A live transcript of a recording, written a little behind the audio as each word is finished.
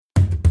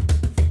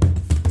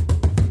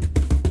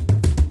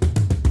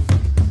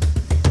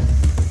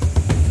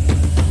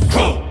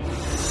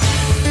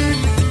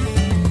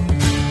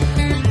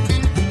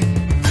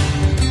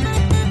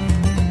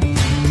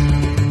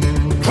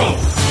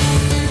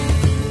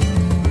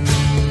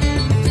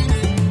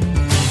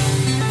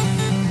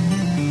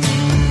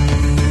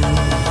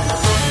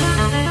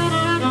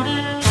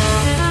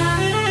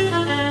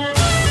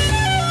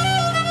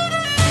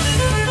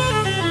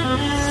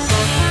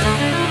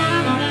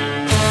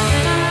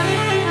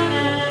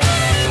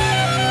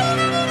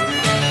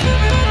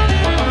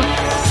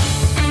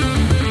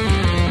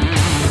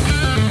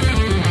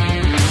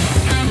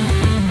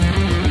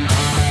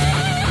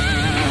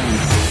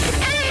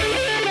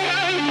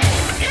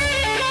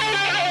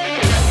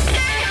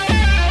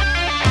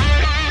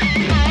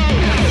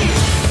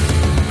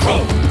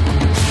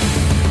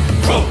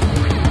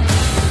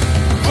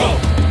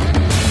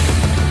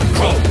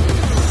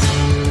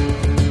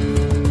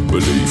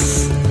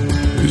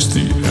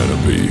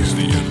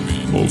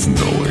is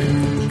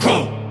knowing.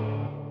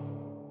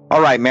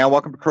 All right, man.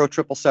 Welcome to Crow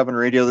 777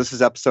 Radio. This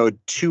is episode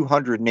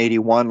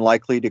 281,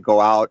 likely to go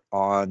out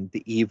on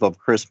the eve of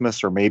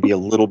Christmas or maybe a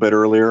little bit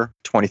earlier,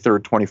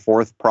 23rd,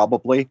 24th,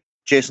 probably.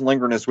 Jason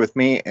Lindgren is with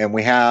me, and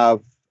we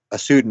have a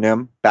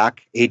pseudonym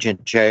back,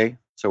 Agent J,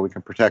 so we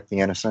can protect the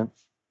innocent,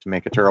 to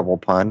make a terrible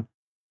pun.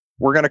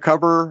 We're going to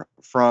cover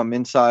from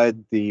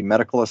inside the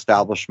medical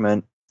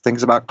establishment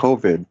things about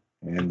COVID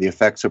and the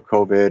effects of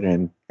COVID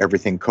and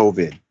everything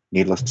COVID.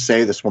 Needless to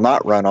say, this will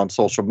not run on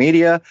social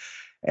media.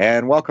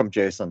 And welcome,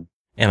 Jason.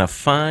 And a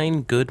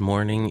fine good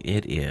morning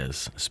it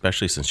is,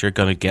 especially since you're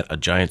going to get a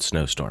giant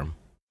snowstorm.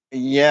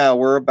 Yeah,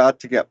 we're about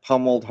to get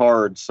pummeled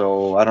hard,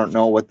 so I don't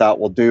know what that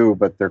will do,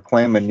 but they're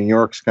claiming New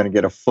York's going to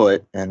get a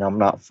foot, and I'm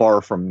not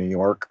far from New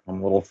York. I'm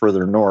a little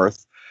further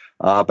north,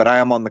 but I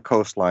am on the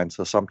coastline,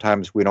 so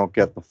sometimes we don't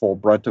get the full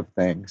brunt of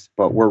things.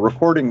 But we're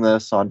recording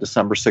this on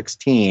December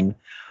 16.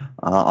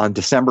 On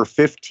December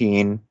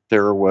 15,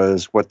 there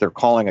was what they're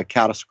calling a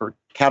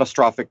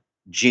catastrophic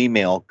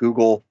Gmail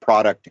Google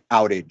product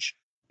outage.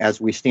 As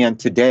we stand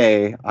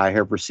today, I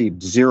have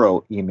received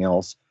 0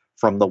 emails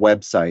from the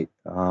website,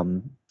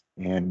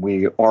 and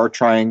we are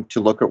trying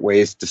to look at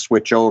ways to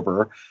switch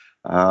over,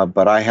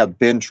 but I have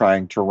been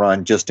trying to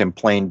run just in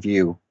plain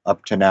view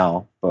up to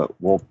now, but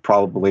we'll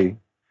probably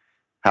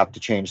have to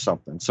change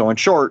something. So in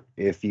short,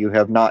 if you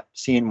have not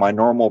seen my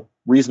normal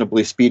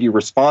reasonably speedy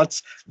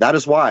response, that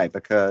is why,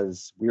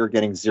 because we are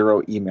getting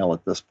 0 email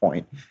at this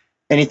point.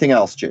 Anything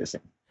else, Jason?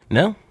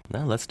 No,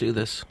 let's do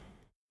this.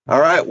 All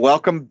right,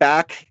 welcome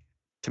back,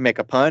 to make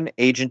a pun,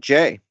 Agent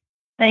J.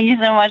 Thank you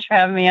so much for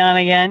having me on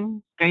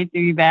again. Great to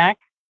be back.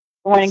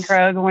 Good morning,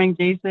 Crow. Good morning,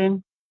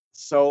 Jason.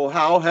 So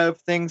how have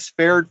things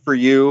fared for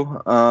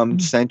you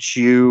since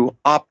you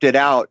opted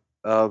out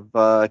of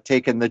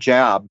taking the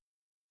jab?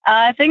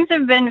 Things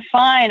have been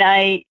fine.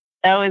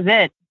 That was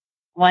it.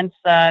 Once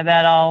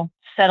that all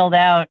settled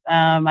out,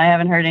 I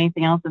haven't heard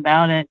anything else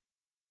about it.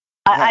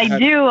 I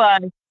do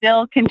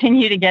still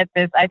continue to get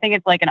this. I think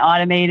it's like an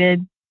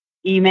automated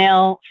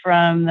email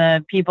from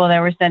the people that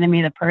were sending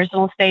me the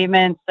personal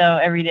statement. So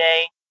every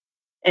day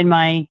in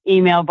my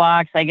email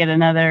box, I get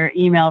another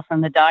email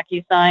from the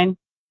DocuSign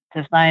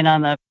to sign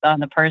on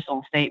the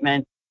personal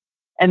statement.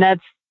 And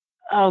that's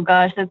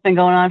been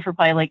going on for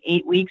probably like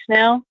 8 weeks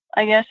now.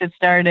 I guess it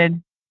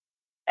started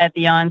at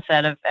the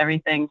onset of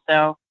everything.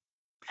 So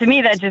to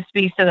me, that just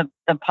speaks to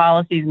the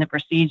policies and the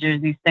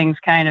procedures. These things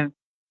kind of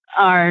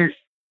are,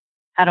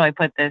 how do I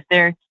put this?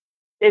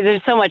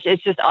 There's so much,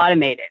 it's just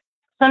automated.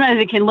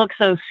 Sometimes it can look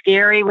so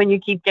scary when you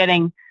keep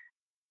getting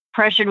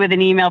pressured with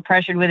an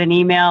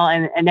email.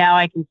 And now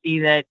I can see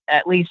that,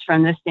 at least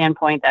from this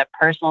standpoint, that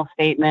personal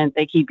statement,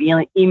 they keep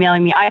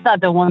emailing me. I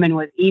thought the woman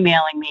was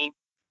emailing me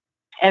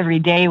every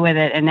day with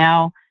it. And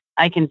now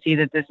I can see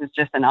that this is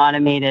just an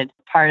automated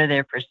part of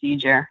their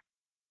procedure,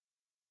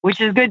 which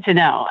is good to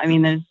know. I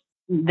mean,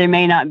 there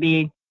may not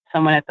be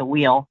someone at the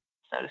wheel,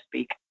 so to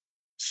speak.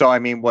 So, I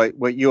mean,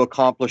 what you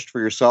accomplished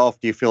for yourself,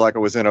 do you feel like it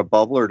was in a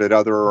bubble, or did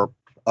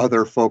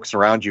other folks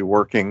around you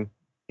working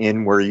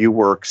in where you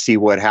work see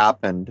what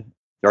happened?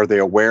 Are they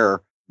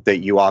aware that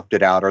you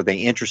opted out? Are they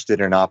interested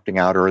in opting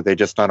out, or are they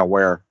just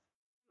unaware?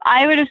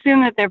 I would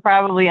assume that they're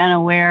probably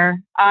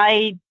unaware.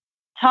 I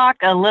talk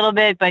a little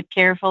bit, but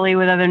carefully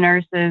with other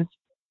nurses,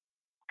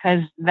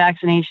 because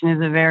vaccination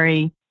is a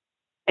really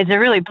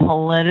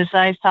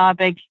politicized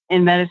topic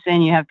in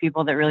medicine. You have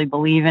people that really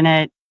believe in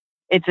it.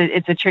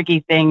 It's a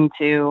tricky thing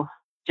to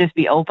just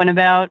be open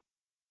about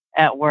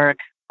at work,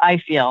 I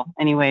feel,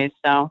 anyways.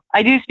 So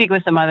I do speak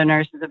with some other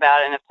nurses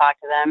about it and have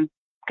talked to them,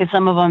 because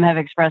some of them have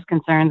expressed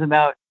concerns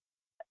about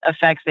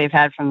effects they've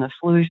had from the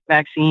flu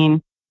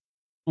vaccine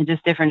and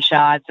just different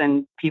shots.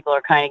 And people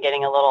are kind of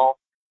getting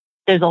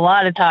there's a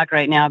lot of talk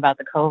right now about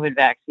the COVID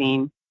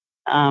vaccine.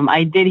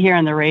 I did hear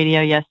on the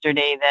radio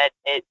yesterday that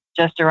it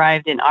just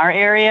arrived in our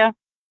area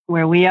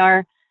where we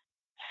are.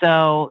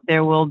 So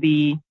there will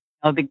be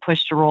a big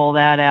push to roll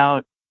that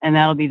out. And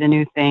that'll be the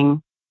new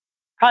thing.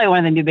 Probably one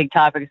of the new big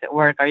topics at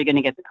work. Are you going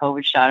to get the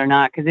COVID shot or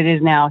not? Because it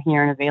is now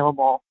here and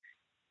available.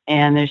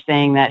 And they're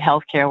saying that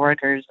healthcare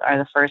workers are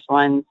the first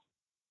ones,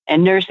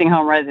 and nursing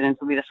home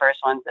residents will be the first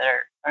ones that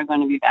are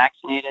going to be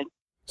vaccinated.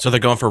 So they're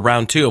going for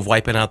round 2 of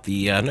wiping out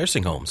the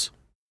nursing homes.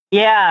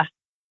 Yeah.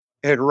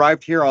 It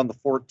arrived here on the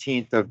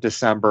 14th of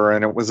December,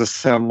 and it was a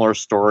similar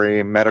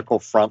story, medical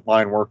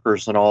frontline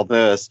workers and all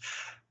this.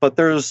 But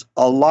there's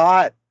a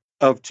lot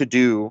of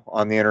to-do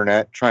on the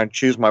internet, trying to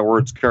choose my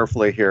words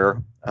carefully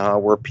here,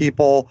 where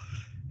people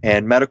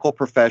and medical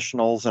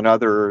professionals and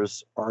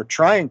others are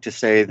trying to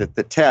say that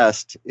the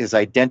test is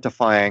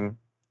identifying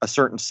a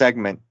certain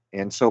segment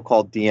in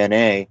so-called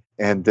DNA,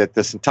 and that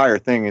this entire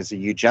thing is a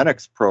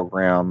eugenics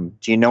program.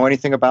 Do you know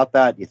anything about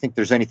that? Do you think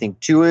there's anything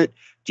to it?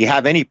 Do you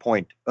have any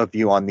point of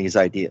view on these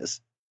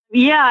ideas?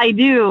 Yeah, I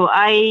do.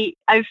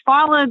 I've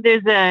followed,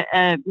 there's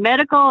a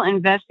medical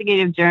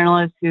investigative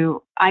journalist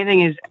who I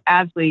think is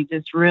absolutely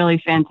just really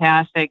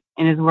fantastic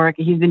in his work.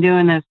 He's been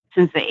doing this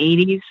since the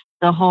 80s.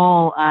 The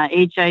whole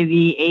HIV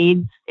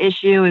AIDS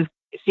issue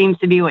seems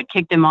to be what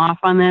kicked him off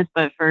on this.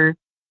 But for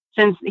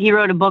since he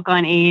wrote a book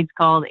on AIDS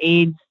called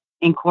AIDS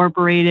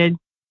Incorporated,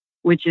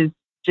 which is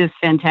just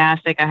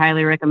fantastic. I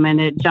highly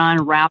recommend it. John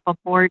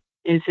Rappaport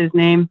is his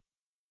name.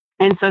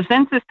 And so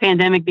since this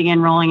pandemic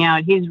began rolling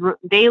out, he's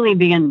daily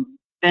been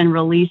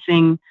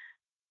releasing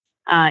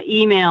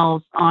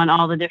emails on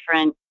all the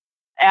different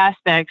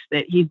aspects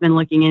that he's been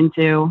looking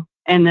into.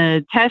 And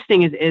the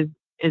testing is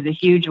a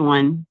huge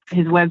one.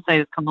 His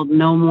website is called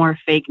No More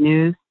Fake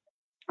News.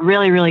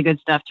 Really, really good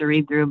stuff to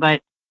read through.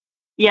 But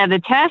yeah,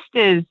 it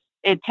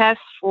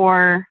tests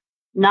for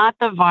not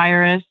the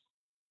virus.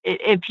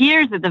 It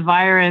appears that the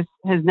virus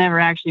has never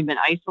actually been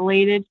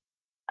isolated.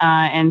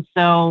 And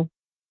so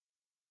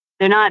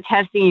they're not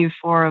testing you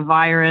for a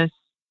virus.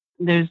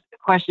 There's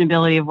a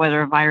questionability of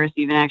whether a virus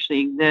even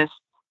actually exists.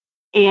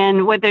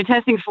 And what they're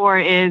testing for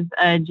is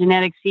a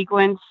genetic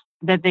sequence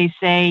that they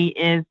say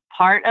is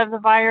part of the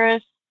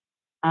virus.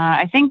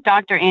 I think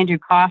Dr. Andrew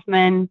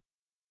Kaufman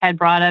had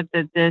brought up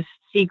that this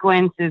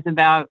sequence is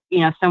about,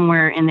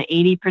 somewhere in the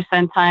 80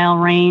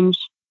 percentile range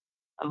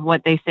of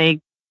what they say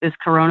this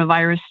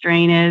coronavirus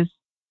strain is.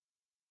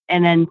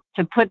 And then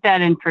to put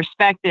that in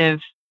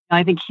perspective,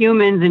 I think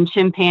humans and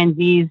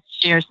chimpanzees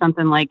share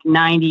something like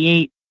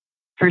 98%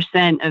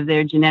 of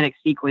their genetic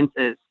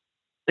sequences.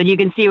 But you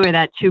can see where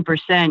that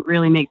 2%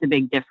 really makes a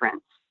big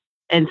difference.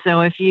 And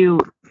so if you're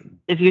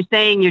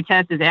saying your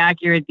test is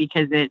accurate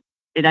because it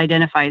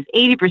identifies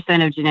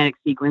 80% of genetic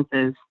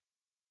sequences,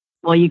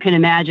 well, you can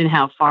imagine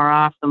how far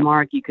off the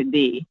mark you could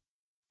be.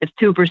 If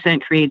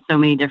 2% creates so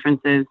many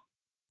differences,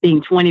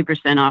 being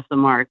 20% off the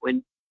mark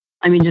would,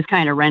 just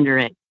kind of render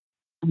it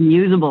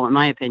unusable, in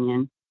my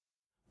opinion.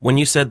 When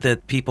you said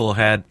that people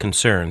had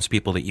concerns,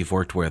 people that you've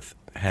worked with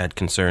had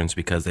concerns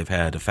because they've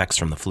had effects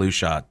from the flu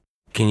shot,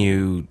 can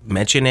you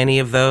mention any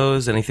of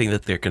those? Anything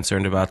that they're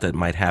concerned about that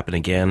might happen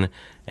again?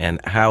 And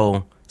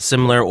how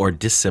similar or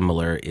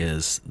dissimilar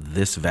is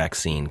this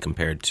vaccine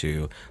compared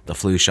to the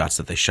flu shots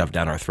that they shove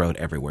down our throat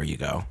everywhere you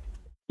go?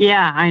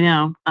 Yeah, I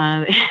know.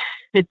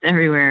 It's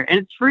everywhere. And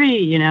it's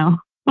free,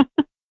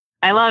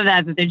 I love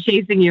that they're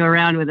chasing you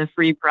around with a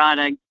free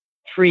product.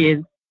 Free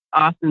is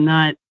often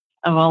not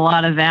of a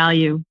lot of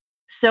value.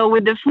 So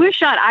with the flu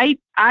shot,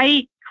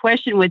 I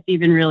question what's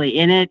even really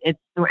in it. It's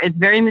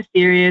very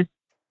mysterious.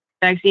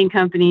 Vaccine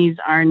companies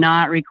are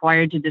not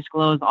required to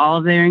disclose all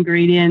of their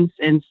ingredients.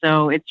 And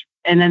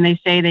then they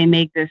say they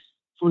make this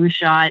flu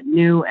shot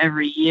new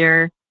every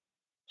year.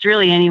 It's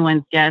really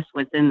anyone's guess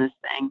what's in this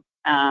thing,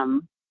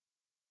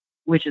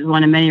 which is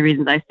one of many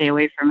reasons I stay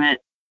away from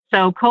it.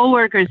 So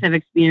coworkers have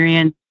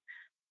experienced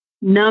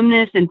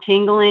numbness and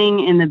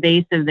tingling in the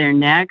base of their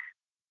neck,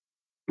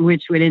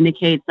 which would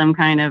indicate some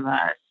kind of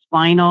a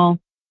spinal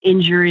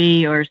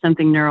injury or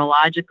something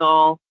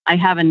neurological. I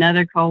have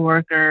another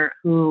coworker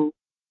who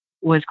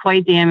was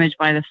quite damaged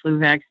by the flu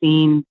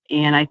vaccine,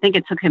 and I think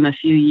it took him a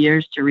few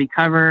years to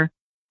recover.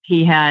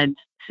 He had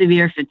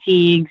severe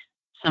fatigue,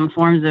 some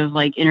forms of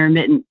like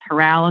intermittent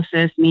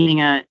paralysis, meaning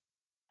a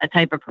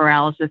type of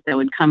paralysis that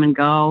would come and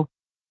go.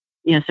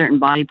 Certain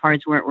body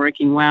parts weren't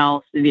working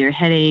well, severe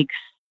headaches.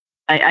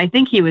 I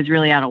think he was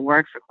really out of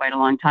work for quite a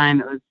long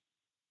time. It was,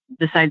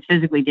 besides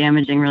physically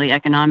damaging, really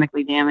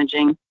economically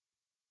damaging.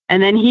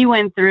 And then he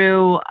went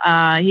through,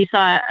 he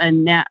saw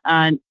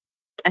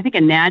I think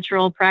a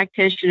natural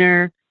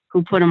practitioner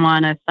who put him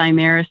on a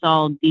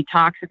thimerosal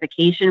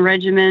detoxification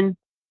regimen.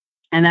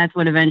 And that's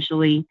what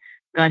eventually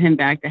got him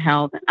back to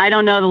health. I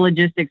don't know the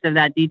logistics of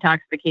that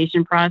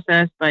detoxification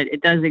process, but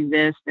it does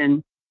exist.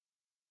 And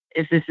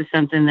if this is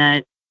something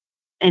that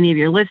any of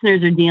your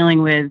listeners are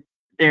dealing with,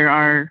 there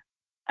are,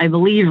 I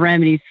believe,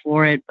 remedies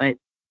for it, but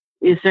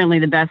it's certainly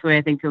the best way,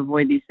 I think, to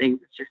avoid these things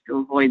is just to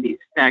avoid these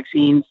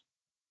vaccines.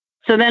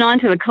 So then on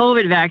to the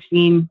COVID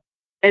vaccine.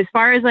 As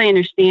far as I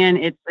understand,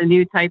 it's a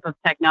new type of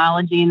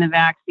technology in the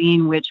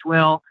vaccine, which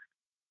will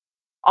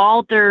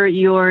alter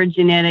your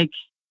genetic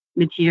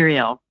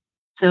material.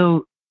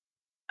 So,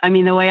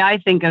 the way I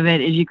think of it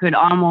is you could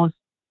almost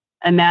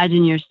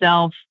imagine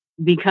yourself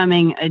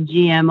becoming a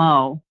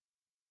GMO,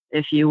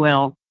 if you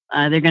will.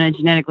 They're going to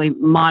genetically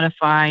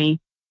modify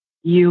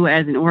you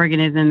as an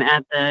organism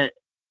at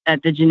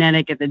the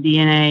genetic, at the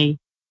DNA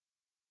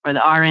or the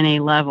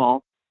RNA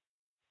level.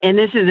 And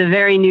this is a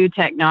very new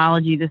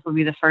technology. This will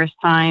be the first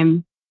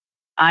time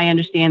I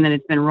understand that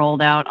it's been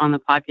rolled out on the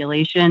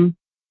population.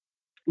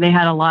 They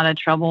had a lot of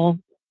trouble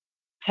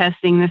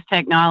testing this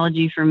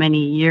technology for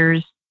many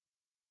years.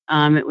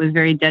 It was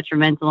very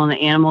detrimental on the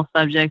animal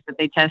subjects that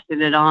they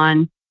tested it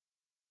on.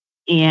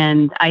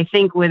 And I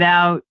think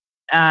without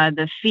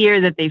the fear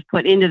that they've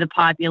put into the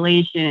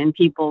population and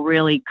people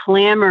really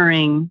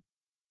clamoring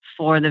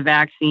for the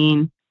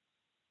vaccine,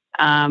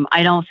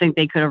 I don't think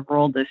they could have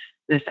rolled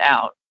this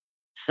out.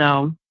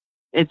 So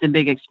it's a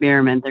big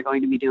experiment they're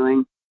going to be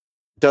doing.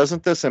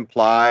 Doesn't this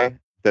imply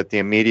that the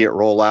immediate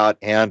rollout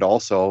and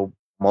also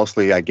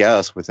mostly, I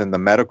guess, within the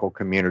medical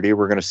community,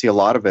 we're going to see a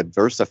lot of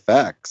adverse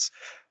effects?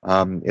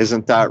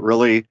 Isn't that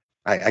really,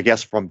 I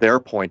guess, from their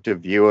point of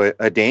view,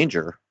 a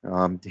danger?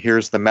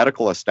 Here's the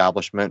medical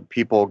establishment.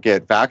 People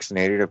get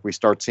vaccinated. If we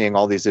start seeing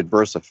all these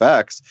adverse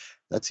effects,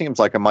 that seems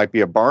like it might be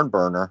a barn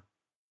burner.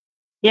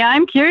 Yeah,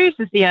 I'm curious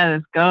to see how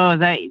this goes.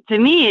 To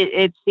me,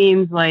 it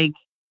seems like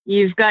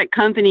you've got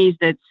companies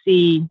that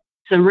see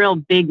some real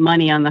big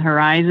money on the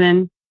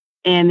horizon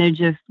and they're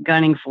just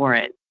gunning for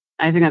it.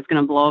 I think that's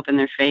going to blow up in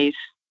their face.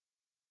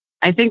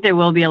 I think there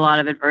will be a lot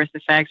of adverse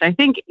effects. I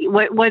think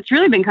what's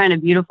really been kind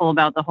of beautiful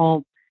about the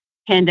whole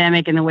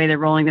pandemic and the way they're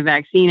rolling the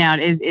vaccine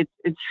out is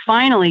it's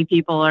finally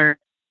people are,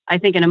 I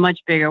think, in a much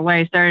bigger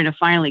way, starting to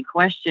finally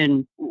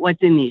question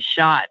what's in these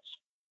shots.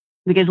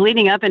 Because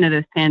leading up into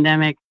this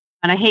pandemic,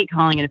 and I hate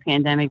calling it a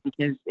pandemic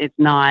because it's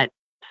not.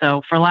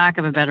 So for lack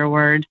of a better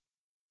word,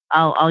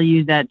 I'll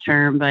use that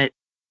term, but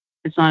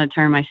it's not a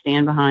term I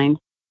stand behind.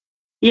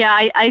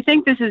 Yeah, I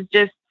think this is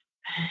just,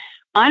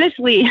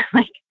 honestly,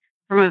 like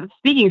from a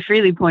speaking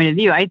freely point of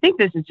view, I think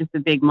this is just a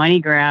big money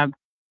grab.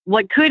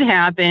 What could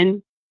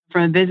happen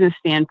from a business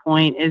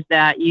standpoint is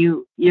that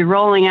you're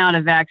rolling out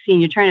a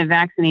vaccine, you're trying to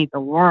vaccinate the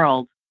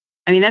world.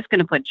 I mean, that's going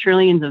to put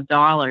trillions of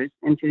dollars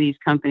into these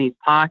companies'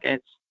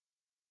 pockets.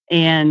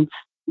 And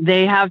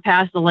they have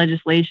passed the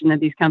legislation that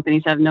these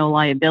companies have no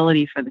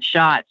liability for the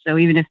shot. So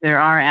even if there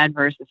are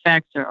adverse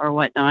effects or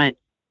whatnot,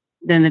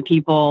 then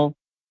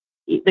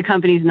the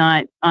company's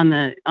not on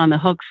the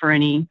hook for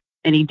any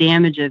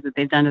damages that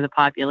they've done to the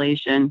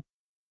population.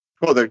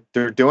 Well,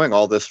 they're doing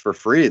all this for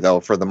free, though,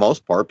 for the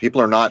most part. People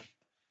are not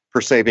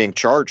per se being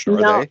charged,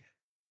 are they?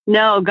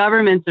 No,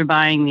 governments are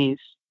buying these.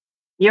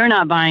 You're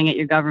not buying it,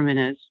 your government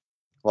is.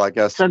 Well, I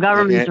guess so.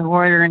 Governments are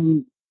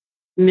ordering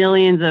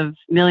millions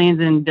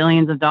and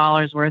billions of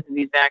dollars worth of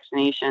these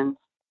vaccinations,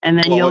 and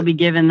then you'll be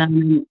given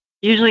them.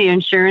 Usually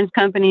insurance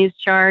companies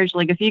charge,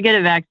 like if you get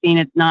a vaccine,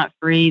 it's not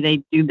free. They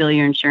do bill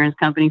your insurance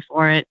company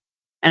for it.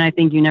 And I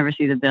think you never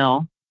see the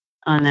bill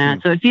on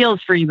that. So it feels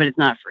free, but it's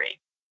not free.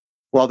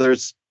 Well,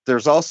 there's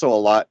also a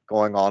lot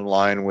going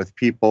online with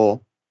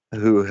people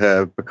who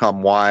have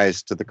become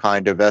wise to the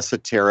kind of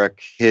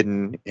esoteric,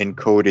 hidden,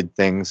 encoded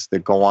things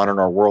that go on in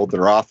our world that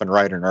are often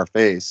right in our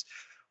face.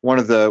 One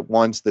of the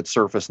ones that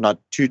surfaced not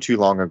too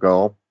long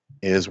ago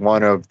is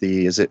one of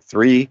the, is it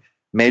 3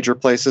 major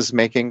places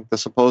making the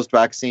supposed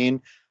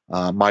vaccine?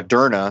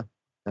 Moderna,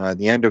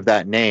 the end of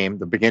that name,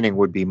 the beginning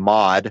would be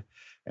mod,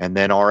 and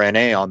then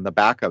RNA on the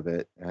back of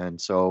it. And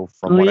so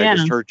from I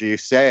just heard you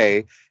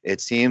say,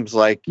 it seems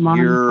like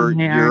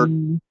you're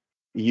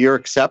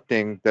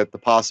accepting that the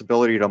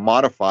possibility to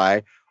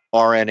modify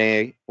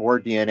RNA or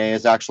DNA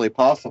is actually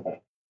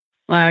possible.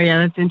 Wow, yeah,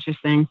 that's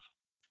interesting.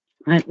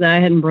 I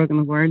hadn't broken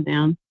the word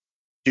down.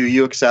 Do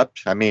you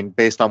accept, I mean,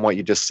 based on what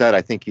you just said,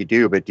 I think you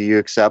do, but do you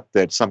accept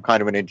that some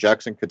kind of an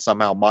injection could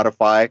somehow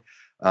modify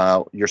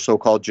your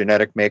so-called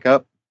genetic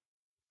makeup?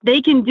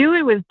 They can do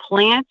it with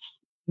plants.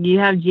 You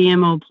have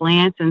GMO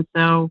plants. And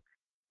so,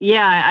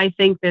 yeah, I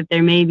think that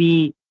there may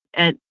be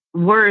at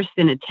worst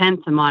an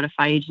attempt to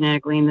modify you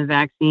genetically in the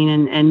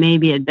vaccine and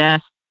maybe at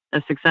best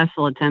a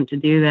successful attempt to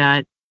do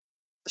that.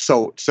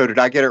 So did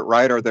I get it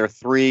right? Are there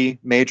 3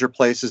 major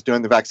places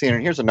doing the vaccine?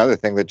 And here's another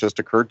thing that just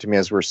occurred to me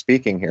as we're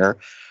speaking here.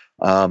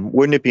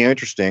 Wouldn't it be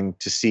interesting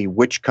to see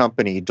which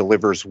company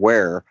delivers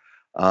where?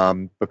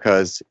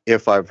 Because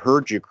if I've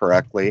heard you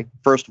correctly,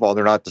 first of all,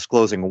 they're not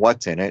disclosing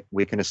what's in it.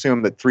 We can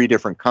assume that 3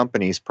 different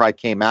companies probably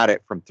came at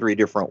it from 3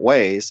 different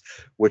ways,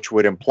 which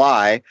would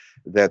imply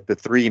that the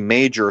 3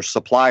 major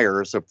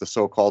suppliers of the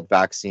so-called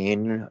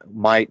vaccine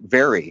might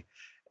vary.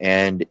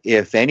 And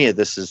if any of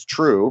this is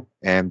true,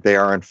 and they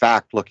are in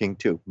fact looking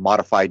to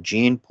modify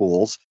gene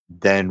pools,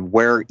 then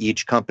where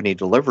each company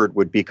delivered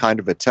would be kind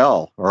of a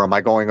tell. Or am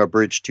I going a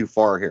bridge too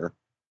far here?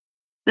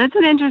 That's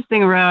an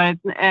interesting road.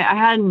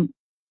 I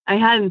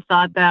hadn't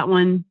thought that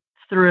one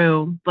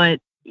through,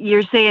 but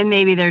you're saying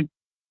maybe they're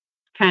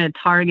kind of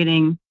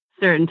targeting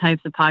certain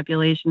types of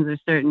populations or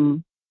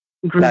certain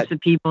groups of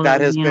people. That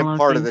has been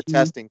part of the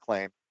testing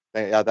claim.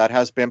 Yeah, that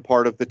has been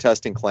part of the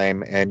testing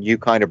claim, and you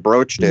kind of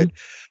broached it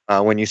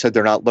when you said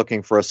they're not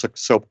looking for a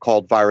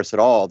so-called virus at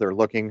all. They're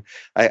looking,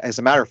 as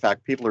a matter of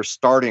fact, people are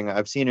starting,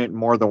 I've seen it in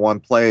more than one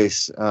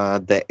place,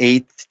 the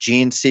 8th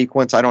gene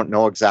sequence. I don't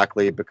know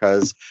exactly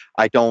because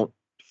I don't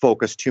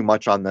focus too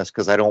much on this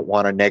because I don't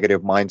want a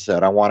negative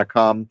mindset. I want to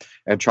come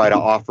and try to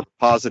offer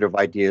positive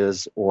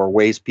ideas or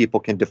ways people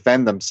can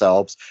defend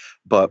themselves.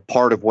 But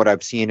part of what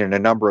I've seen in a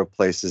number of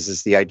places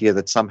is the idea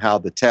that somehow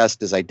the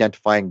test is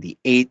identifying the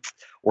 8th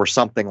or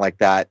something like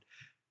that,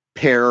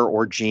 pair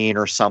or gene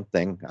or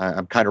something.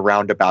 I'm kind of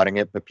roundabouting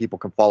it, but people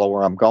can follow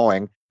where I'm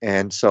going.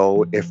 And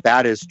so if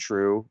that is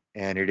true,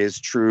 and it is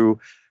true,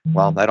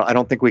 well, I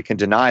don't think we can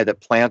deny that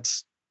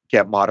plants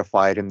get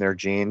modified in their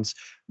genes,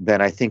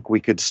 then I think we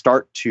could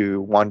start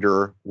to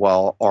wonder,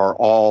 well, are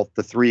all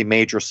the 3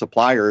 major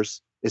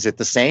suppliers, is it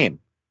the same?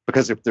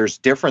 Because if there's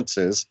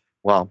differences,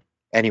 well,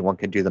 anyone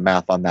can do the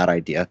math on that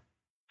idea.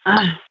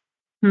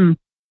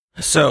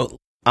 So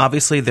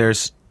obviously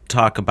there's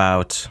talk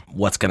about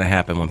what's going to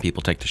happen when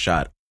people take the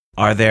shot.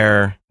 Are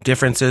there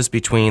differences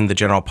between the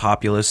general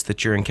populace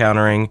that you're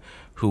encountering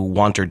who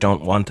want or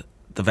don't want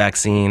the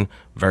vaccine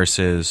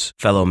versus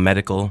fellow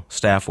medical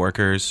staff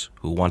workers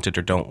who want it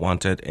or don't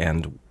want it,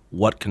 and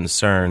what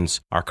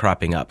concerns are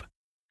cropping up?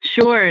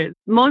 Sure.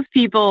 Most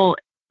people,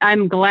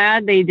 I'm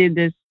glad they did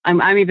this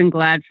I'm even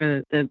glad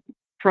for the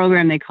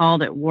program they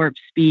called it Warp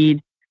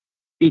Speed,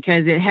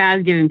 because it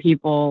has given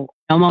people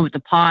a moment to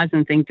pause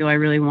and think, do I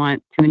really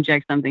want to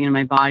inject something in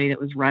my body that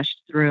was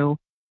rushed through?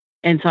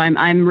 And so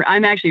I'm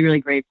actually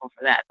really grateful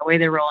for that. The way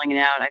they're rolling it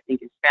out, I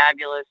think, is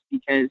fabulous,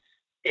 because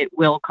it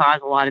will cause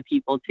a lot of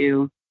people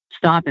to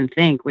stop and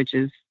think, which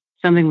is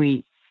something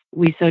we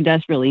so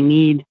desperately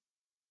need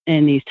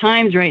in these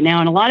times right now.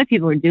 And a lot of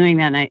people are doing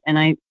that.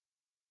 And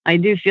I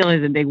do feel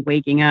there's a big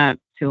waking up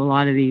to a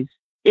lot of these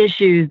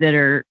issues that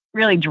are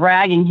really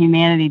dragging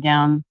humanity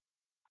down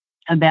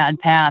a bad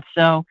path.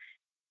 So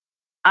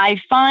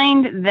I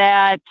find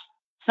that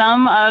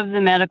some of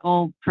the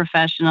medical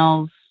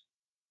professionals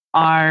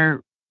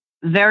are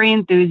very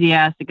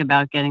enthusiastic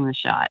about getting the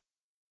shot.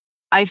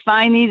 I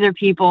find these are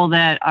people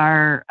that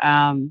are,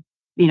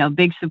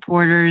 big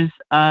supporters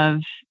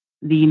of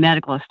the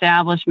medical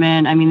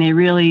establishment. I mean, they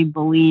really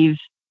believe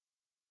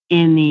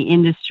in the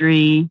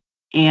industry,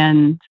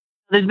 and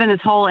there's been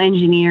this whole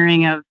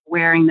engineering of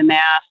wearing the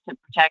mask to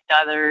protect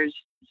others.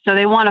 So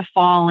they want to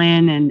fall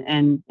in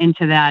and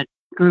into that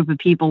group of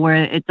people where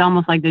it's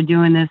almost like they're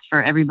doing this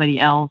for everybody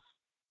else,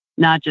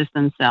 not just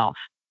themselves.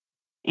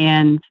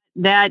 And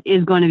that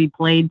is going to be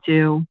played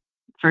to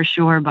for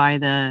sure by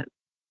the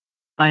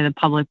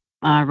public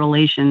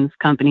relations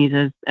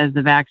companies as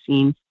the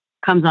vaccine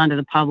comes onto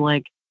the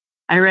public.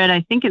 I read,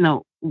 I think in the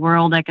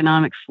World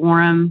Economic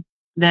Forum,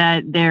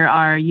 that there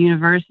are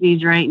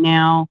universities right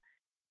now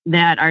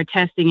that are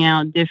testing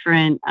out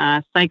different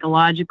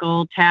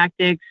psychological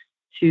tactics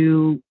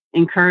to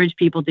encourage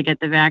people to get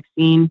the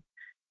vaccine.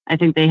 I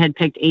think they had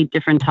picked 8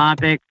 different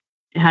topics: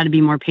 how to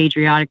be more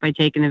patriotic by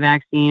taking the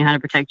vaccine, how to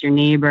protect your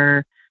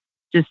neighbor,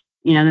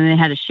 then they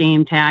had a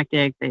shame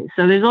tactic.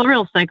 So there's a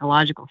real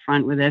psychological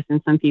front with this,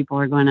 and some people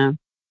are going to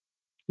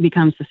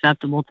become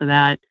susceptible to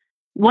that.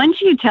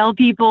 Once you tell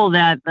people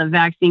that the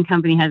vaccine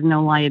company has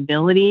no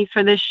liability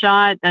for this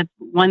shot, that's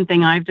one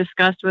thing I've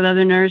discussed with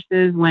other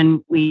nurses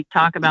when we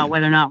talk about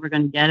whether or not we're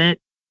going to get it.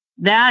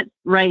 That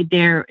right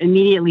there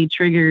immediately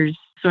triggers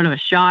sort of a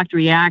shocked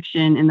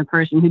reaction in the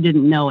person who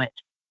didn't know it.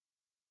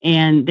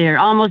 And they're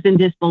almost in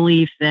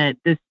disbelief that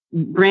this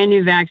brand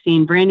new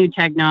vaccine, brand new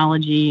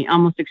technology,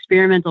 almost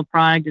experimental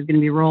product is going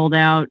to be rolled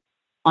out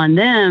on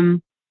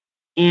them,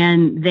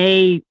 and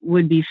they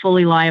would be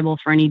fully liable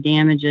for any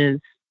damages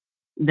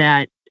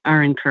that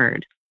are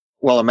incurred.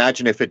 Well,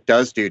 imagine if it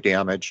does do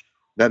damage,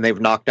 then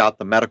they've knocked out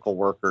the medical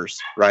workers,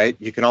 right?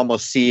 You can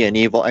almost see an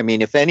evil. I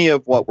mean, if any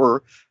of what we're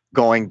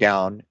going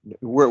down,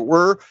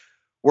 we're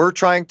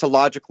trying to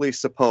logically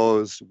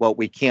suppose what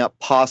we can't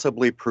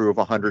possibly prove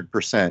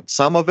 100%.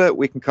 Some of it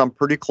we can come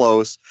pretty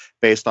close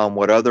based on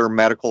what other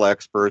medical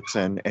experts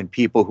and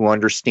people who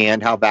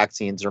understand how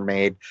vaccines are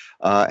made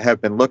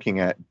have been looking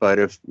at. But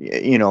if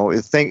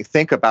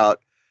think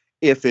about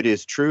if it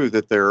is true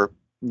that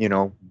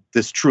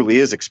this truly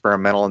is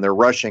experimental and they're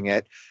rushing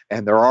it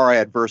and there are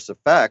adverse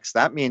effects,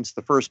 that means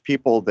the first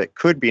people that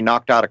could be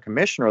knocked out of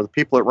commission are the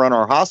people that run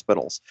our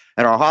hospitals.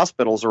 And our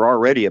hospitals are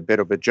already a bit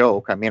of a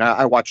joke. I mean,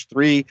 I watched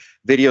 3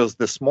 videos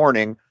this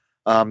morning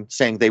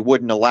saying they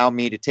wouldn't allow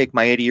me to take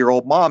my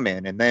 80-year-old mom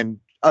in. And then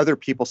other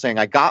people saying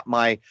I got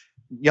my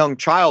young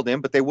child in,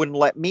 but they wouldn't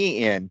let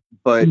me in.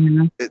 But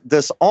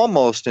this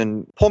almost,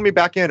 and pull me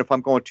back in if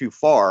I'm going too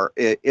far,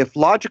 if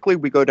logically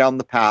we go down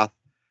the path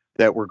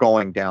that we're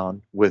going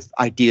down with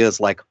ideas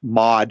like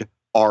mod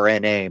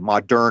RNA,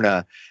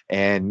 Moderna,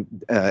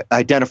 and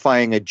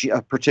identifying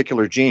a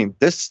particular gene.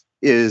 This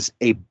is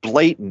a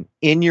blatant,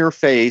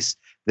 in-your-face,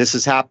 this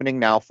is happening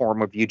now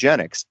form of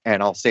eugenics.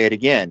 And I'll say it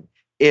again,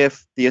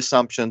 if the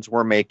assumptions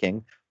we're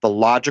making, the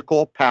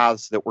logical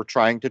paths that we're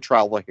trying to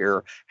travel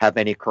here have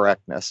any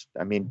correctness.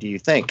 I mean, do you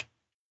think?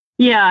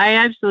 Yeah,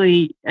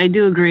 I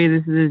do agree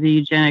this is a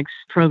eugenics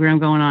program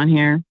going on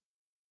here.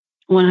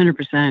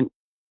 100%.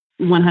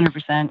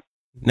 100%.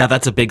 Now,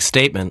 that's a big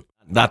statement.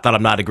 Not that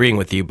I'm not agreeing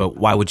with you, but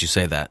why would you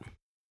say that?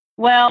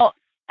 Well,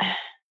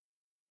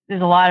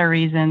 there's a lot of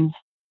reasons.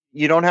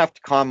 You don't have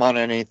to comment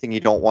on anything you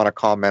don't want to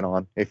comment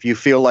on. If you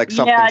feel like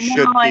something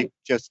be,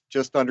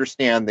 just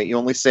understand that you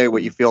only say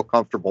what you feel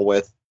comfortable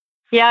with.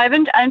 Yeah,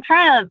 I'm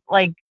trying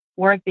to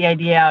work the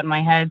idea out in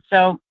my head.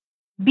 So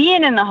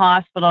being in the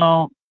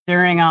hospital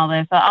during all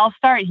this, I'll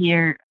start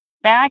here.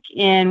 Back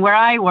in where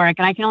I work,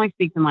 and I can only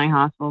speak to my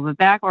hospital, but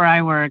back where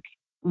I work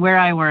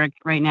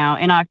right now,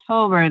 in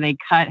October, they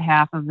cut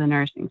half of the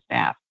nursing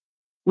staff,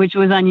 which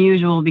was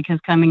unusual because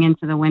coming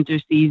into the winter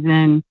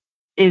season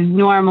is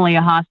normally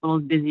a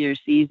hospital's busier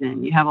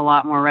season. You have a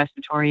lot more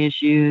respiratory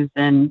issues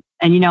and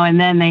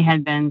then they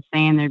had been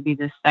saying there'd be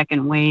this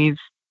second wave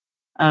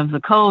of the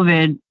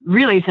COVID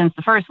really since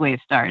the first wave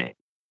started.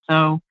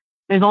 So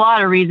there's a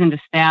lot of reason to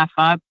staff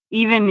up,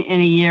 even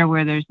in a year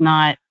where there's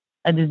not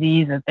a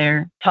disease that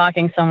they're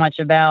talking so much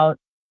about.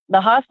 The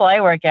hospital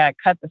I work at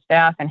cut the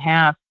staff in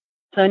half.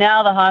 So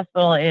now the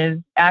hospital is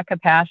at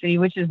capacity,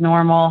 which is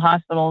normal.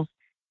 Hospitals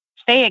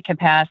stay at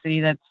capacity.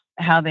 That's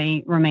how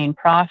they remain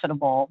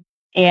profitable.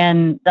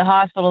 And the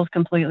hospital is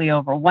completely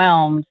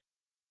overwhelmed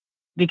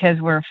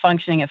because we're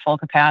functioning at full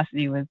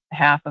capacity with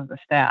half of the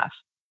staff.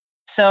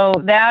 So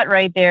that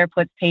right there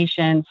puts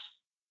patients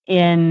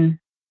in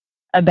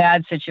a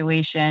bad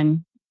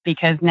situation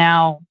because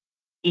now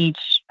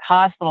each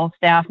hospital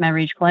staff member,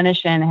 each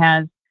clinician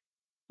has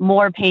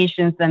more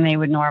patients than they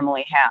would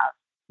normally have.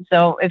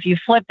 So if you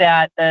flip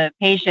that, the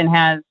patient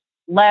has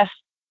less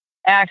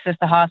access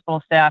to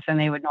hospital staff than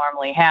they would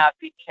normally have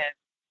because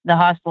the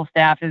hospital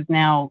staff is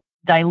now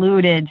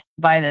diluted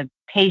by the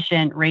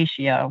patient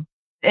ratio.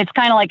 It's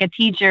kind of like a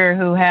teacher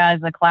who has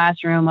a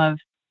classroom of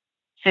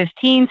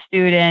 15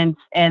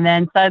 students and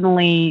then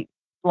suddenly,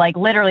 like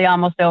literally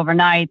almost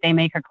overnight, they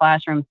make her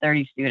classroom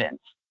 30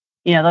 students.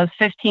 You know, those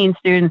 15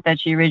 students that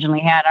she originally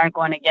had aren't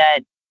going to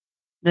get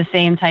the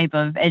same type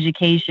of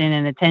education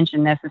and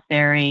attention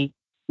necessary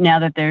now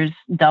that there's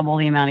double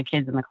the amount of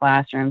kids in the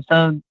classroom.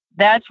 So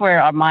that's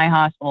where my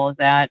hospital is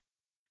at.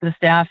 The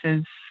staff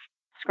is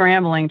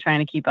scrambling, trying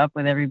to keep up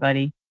with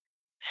everybody.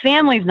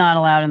 Family's not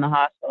allowed in the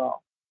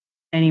hospital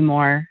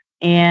anymore.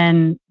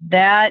 And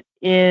that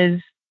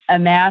is a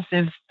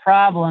massive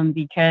problem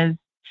because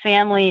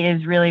family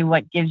is really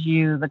what gives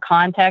you the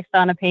context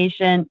on a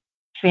patient.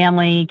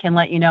 Family can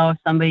let you know if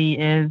somebody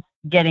is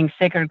getting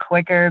sicker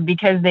quicker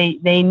because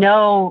they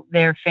know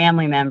their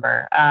family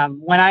member.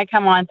 When I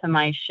come onto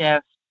my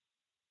shift,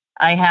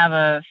 I have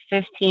a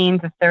 15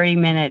 to 30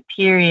 minute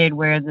period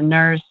where the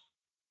nurse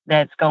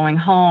that's going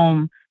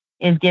home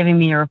is giving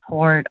me a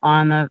report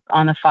on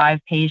the 5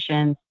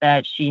 patients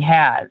that she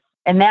has.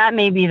 And that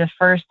may be the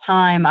first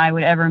time I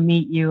would ever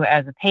meet you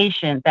as a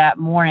patient that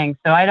morning.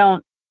 So I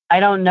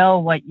don't know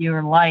what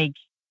you're like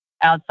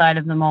outside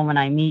of the moment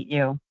I meet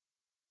you.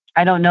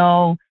 I don't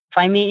know if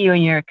I meet you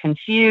and you're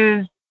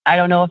confused. I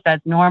don't know if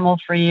that's normal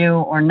for you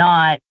or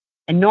not.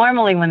 And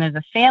normally when there's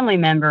a family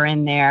member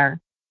in there,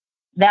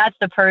 that's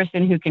the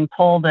person who can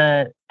pull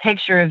the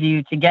picture of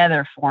you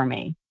together for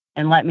me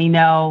and let me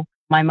know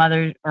my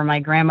mother or my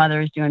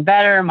grandmother is doing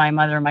better, my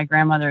mother or my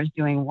grandmother is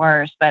doing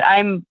worse. But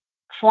I'm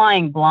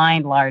flying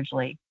blind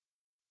largely.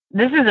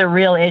 This is a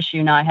real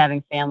issue, not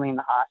having family in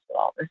the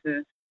hospital. This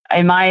is,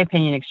 in my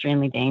opinion,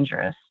 extremely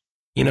dangerous.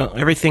 You know,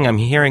 everything I'm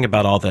hearing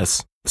about all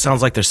this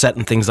sounds like they're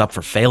setting things up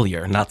for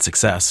failure, not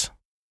success.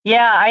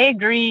 Yeah, I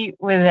agree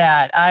with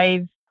that.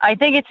 I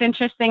think it's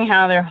interesting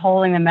how they're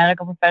holding the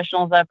medical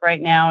professionals up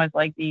right now as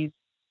like these,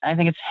 I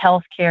think it's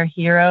healthcare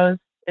heroes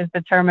is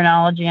the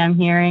terminology I'm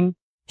hearing.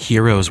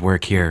 Heroes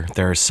work here.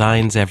 There are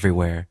signs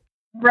everywhere.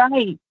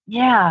 Right.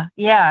 Yeah.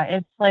 Yeah.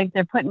 It's like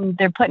they're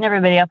putting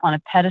everybody up on a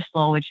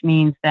pedestal, which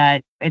means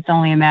that it's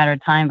only a matter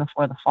of time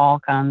before the fall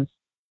comes.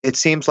 It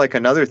seems like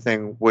another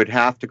thing would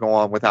have to go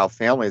on without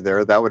family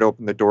there. That would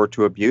open the door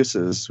to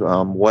abuses.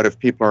 What if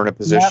people are in a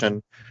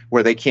position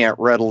where they can't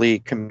readily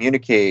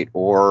communicate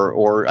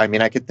or I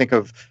mean, I could think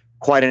of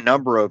quite a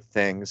number of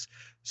things.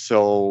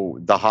 So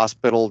the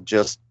hospital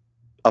just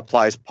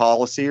applies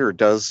policy or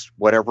does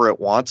whatever it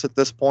wants at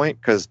this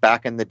point. Because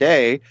back in the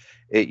day,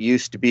 it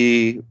used to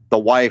be the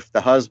wife,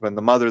 the husband,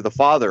 the mother, the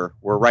father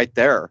were right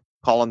there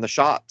calling the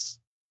shots.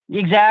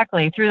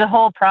 Exactly. Through the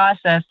whole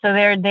process. So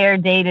they're there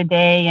day to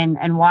day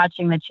and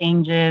watching the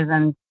changes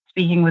and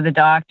speaking with the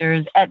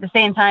doctors at the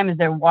same time as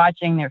they're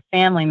watching their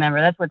family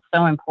member. That's what's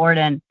so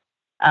important.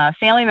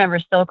 Family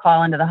members still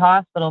call into the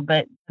hospital,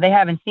 but they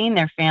haven't seen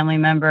their family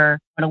member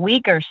in a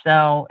week or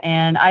so.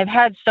 And I've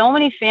had so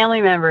many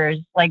family members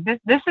like this.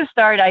 I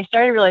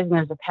started realizing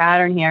there's a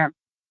pattern here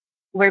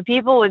where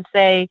people would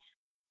say,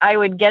 I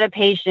would get a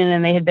patient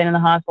and they had been in the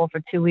hospital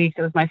for 2 weeks.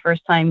 It was my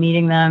first time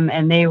meeting them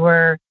and they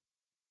were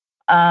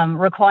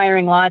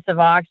requiring lots of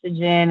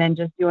oxygen and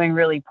just doing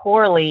really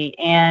poorly.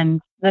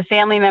 And the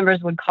family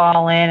members would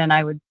call in and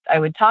I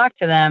would talk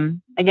to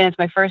them. Again, it's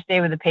my first day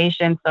with the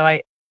patient. So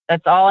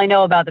that's all I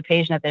know about the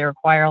patient, that they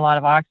require a lot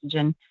of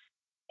oxygen.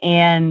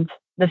 And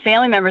the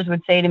family members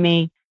would say to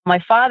me, my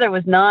father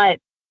was not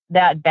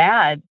that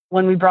bad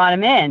when we brought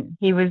him in.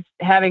 He was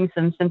having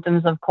some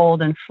symptoms of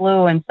cold and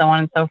flu and so on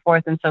and so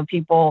forth. And so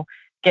people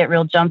get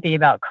real jumpy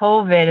about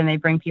COVID and they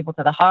bring people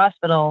to the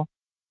hospital.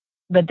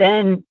 But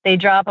then they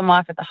drop them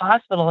off at the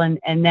hospital and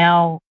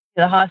now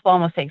the hospital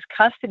almost takes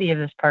custody of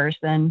this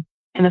person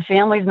and the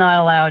family's not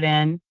allowed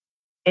in.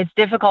 It's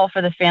difficult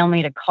for the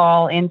family to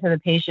call into the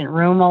patient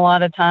room a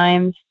lot of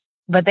times,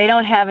 but they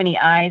don't have any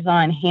eyes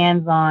on,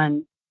 hands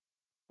on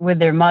with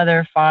their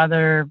mother,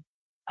 father,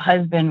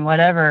 husband,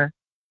 whatever.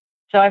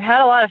 So I've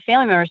had a lot of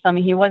family members tell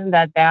me he wasn't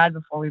that bad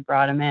before we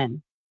brought him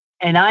in.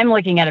 And I'm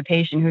looking at a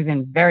patient who's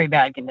in very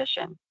bad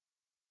condition.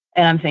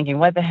 And I'm thinking,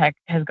 what the heck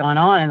has gone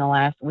on in the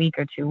last week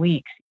or 2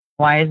 weeks?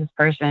 Why is this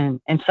person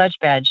in such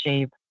bad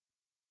shape?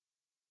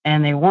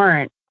 And they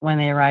weren't when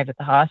they arrived at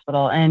the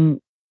hospital.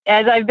 And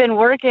as I've been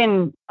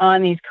working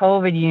on these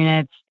COVID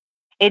units,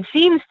 it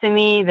seems to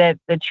me that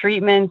the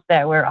treatments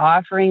that we're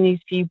offering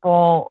these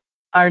people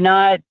are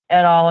not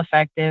at all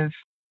effective.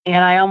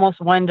 And I almost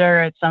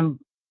wonder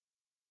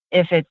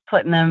if it's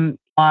putting them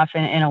off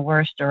in a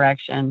worse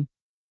direction.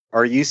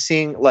 Are you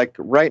seeing, like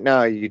right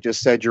now, you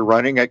just said you're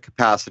running at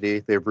capacity.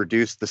 They've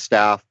reduced the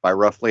staff by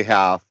roughly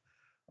half.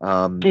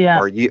 Yeah.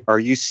 Are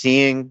you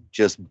seeing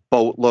just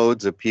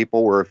boatloads of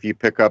people where if you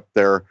pick up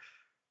their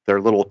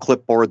their little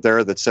clipboard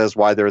there that says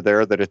why they're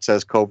there, that it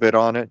says COVID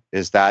on it?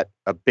 Is that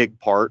a big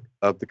part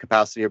of the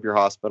capacity of your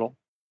hospital?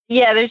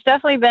 Yeah, there's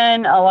definitely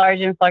been a large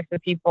influx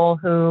of people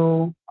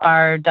who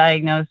are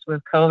diagnosed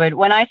with COVID.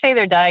 When I say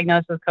they're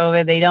diagnosed with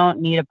COVID, they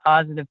don't need a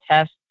positive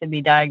test to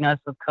be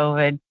diagnosed with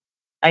COVID.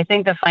 I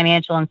think the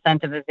financial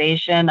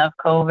incentivization of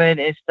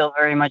COVID is still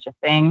very much a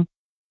thing.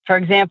 For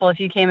example, if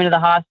you came into the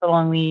hospital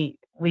and we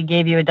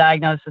gave you a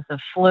diagnosis of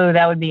flu,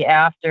 that would be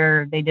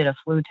after they did a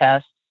flu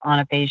test on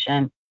a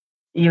patient.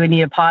 You would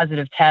need a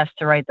positive test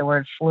to write the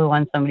word flu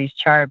on somebody's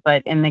chart.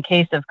 But in the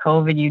case of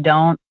COVID, you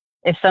don't.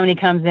 If somebody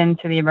comes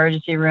into the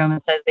emergency room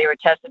and says they were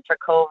tested for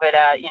COVID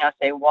at,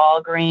 say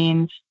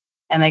Walgreens,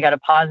 and they got a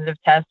positive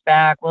test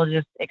back, we'll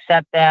just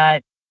accept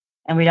that.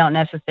 And we don't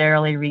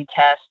necessarily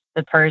retest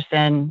the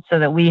person so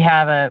that we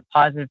have a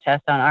positive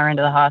test on our end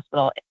of the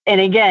hospital. And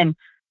again,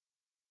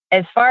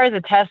 as far as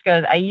the test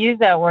goes, I use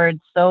that word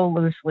so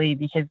loosely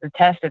because the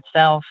test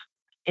itself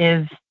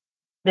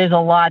there's a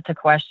lot to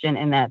question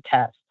in that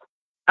test.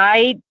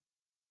 I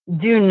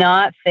do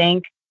not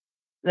think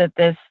that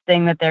this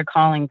thing that they're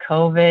calling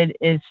COVID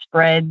is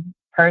spread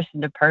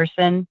person to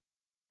person.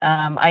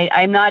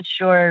 I'm not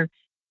sure.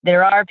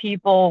 There are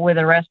people with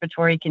a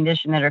respiratory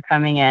condition that are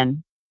coming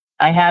in.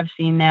 I have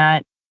seen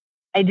that.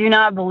 I do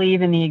not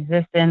believe in the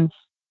existence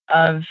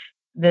of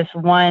this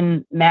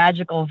one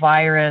magical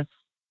virus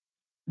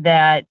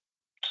that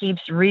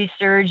keeps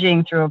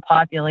resurging through a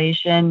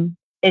population.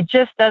 It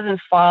just doesn't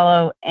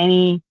follow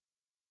any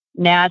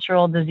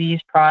natural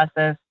disease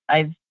process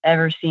I've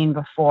ever seen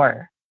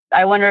before.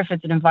 I wonder if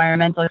it's an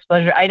environmental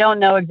exposure. I don't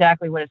know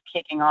exactly what is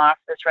kicking off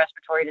this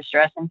respiratory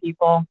distress in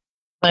people,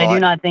 but I do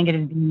not think it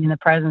is being in the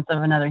presence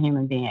of another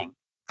human being.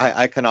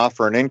 I can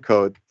offer an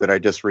encode that I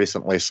just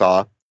recently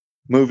saw.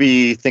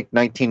 Movie, I think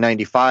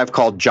 1995,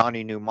 called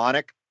Johnny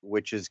Mnemonic,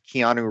 which is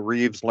Keanu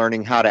Reeves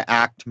learning how to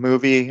act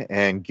movie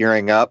and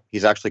gearing up.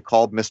 He's actually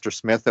called Mr.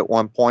 Smith at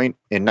one point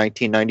in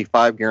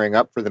 1995, gearing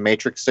up for the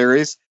Matrix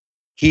series.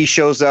 He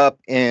shows up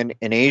in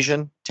an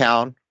Asian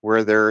town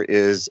where there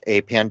is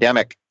a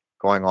pandemic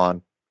going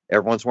on.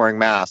 Everyone's wearing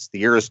masks. The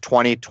year is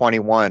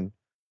 2021.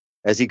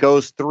 As he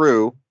goes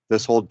through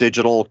this whole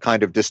digital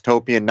kind of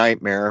dystopian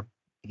nightmare,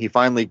 he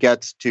finally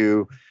gets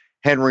to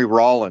Henry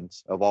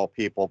Rollins, of all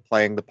people,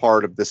 playing the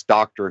part of this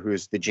doctor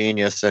who's the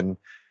genius and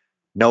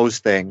knows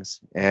things.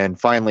 And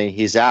finally,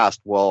 he's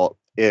asked, well,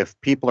 if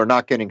people are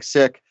not getting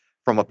sick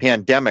from a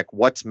pandemic,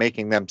 what's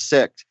making them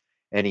sick?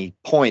 And he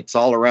points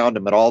all around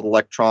him at all the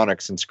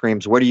electronics and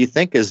screams, what do you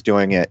think is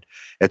doing it?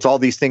 It's all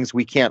these things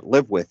we can't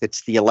live with.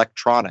 It's the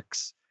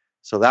electronics.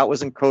 So that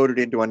was encoded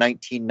into a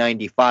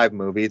 1995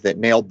 movie that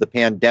nailed the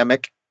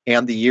pandemic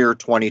and the year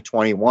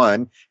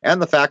 2021,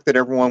 and the fact that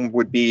everyone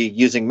would be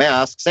using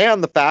masks,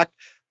 and the fact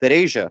that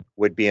Asia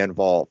would be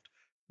involved.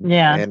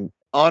 Yeah. And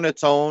on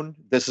its own,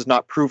 this is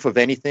not proof of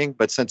anything,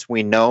 but since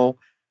we know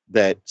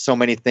that so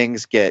many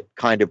things get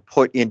kind of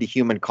put into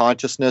human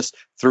consciousness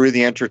through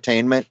the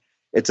entertainment,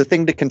 it's a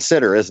thing to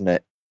consider, isn't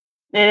it?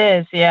 It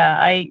is, yeah.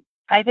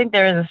 I think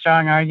there is a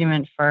strong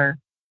argument for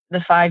the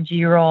 5G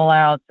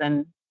rollouts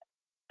and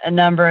a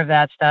number of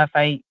that stuff.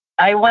 I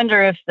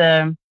wonder if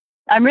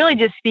I'm really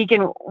just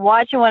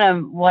watching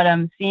what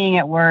I'm seeing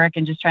at work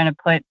and just trying to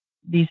put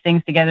these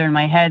things together in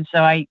my head.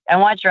 So I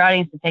want your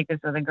audience to take this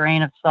with a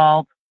grain of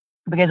salt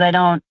because I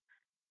don't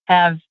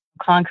have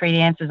concrete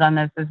answers on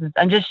this.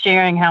 I'm just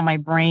sharing how my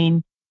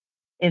brain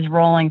is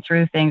rolling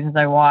through things as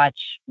I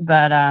watch.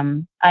 But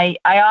I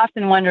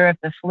often wonder if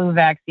the flu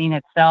vaccine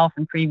itself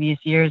in previous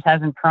years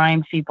hasn't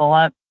primed people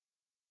up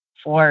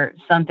for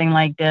something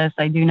like this.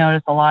 I do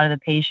notice a lot of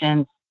the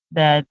patients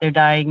that they're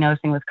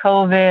diagnosing with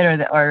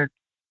COVID or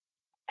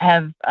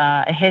have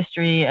a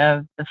history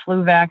of the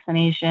flu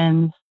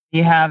vaccinations.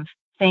 You have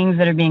things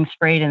that are being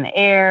sprayed in the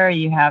air.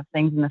 You have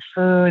things in the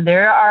food.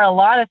 There are a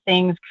lot of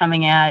things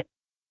coming at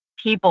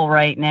people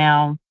right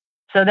now.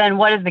 So then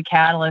what is the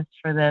catalyst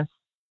for this?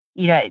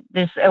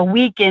 There's a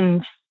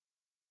weakened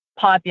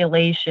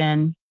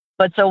population,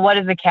 but so what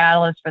is the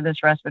catalyst for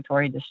this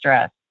respiratory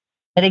distress?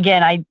 And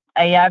again, I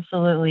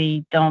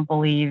absolutely don't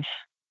believe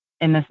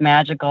in this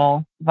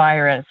magical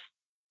virus.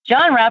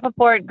 Jon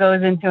Rappoport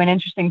goes into an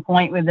interesting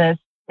point with this,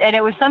 and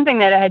it was something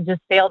that had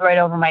just sailed right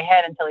over my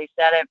head until he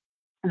said it,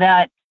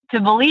 that to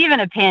believe in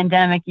a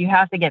pandemic, you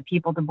have to get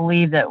people to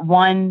believe that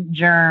one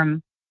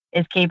germ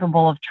is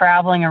capable of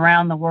traveling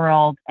around the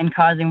world and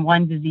causing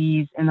one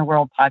disease in the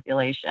world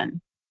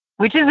population,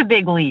 which is a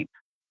big leap.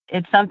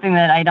 It's something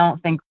that I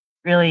don't think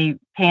really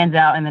pans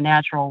out in the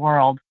natural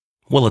world.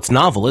 Well, it's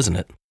novel, isn't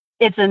it?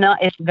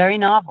 It's very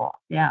novel.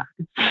 Yeah,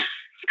 it's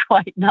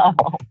quite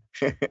novel.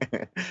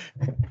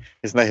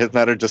 Isn't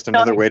that just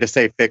another way to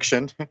say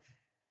fiction?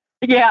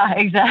 Yeah,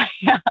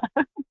 exactly.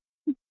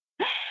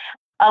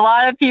 A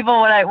lot of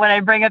people, when I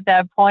bring up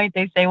that point,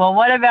 they say, "Well,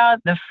 what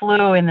about the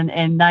flu in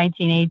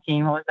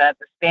 1918? What was that?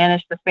 The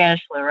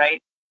Spanish flu,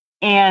 right?"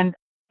 And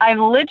I'm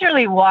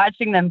literally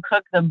watching them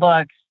cook the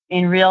books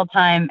in real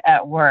time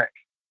at work.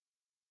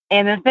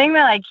 And the thing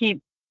that I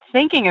keep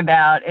thinking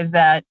about is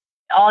that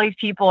all these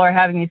people are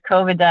having these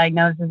COVID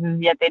diagnoses,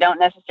 yet they don't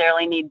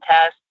necessarily need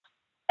tests.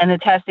 and the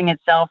testing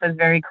itself is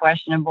very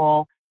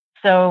questionable.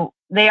 So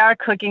they are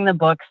cooking the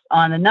books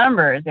on the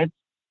numbers.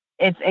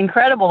 It's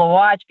incredible to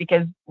watch,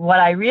 because what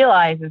I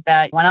realize is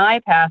that when I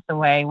pass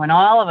away, when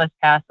all of us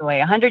pass away,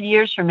 100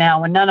 years from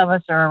now, when none of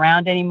us are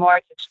around anymore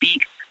to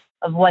speak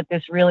of what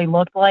this really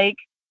looked like,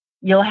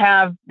 you'll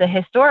have the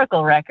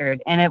historical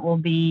record, and it will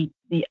be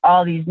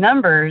all these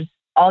numbers,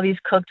 all these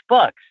cooked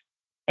books.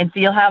 And so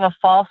you'll have a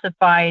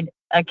falsified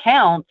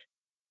account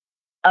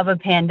of a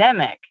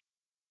pandemic.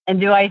 And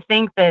do I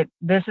think that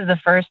this is the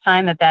first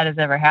time that has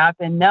ever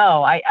happened?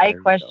 No, I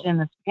question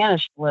the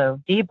Spanish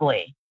flu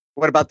deeply.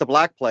 What about the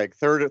Black Plague?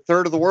 Third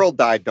of the world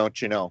died,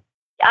 don't you know?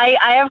 I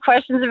have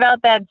questions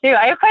about that too.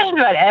 I have questions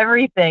about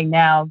everything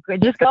now.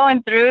 Just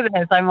going through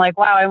this, I'm like,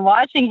 wow, I'm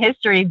watching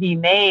history be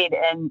made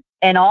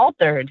and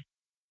altered.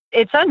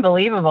 It's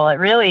unbelievable. It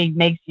really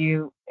makes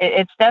you,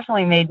 it's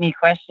definitely made me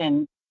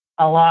question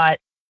a lot.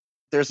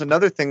 There's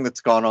another thing that's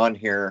gone on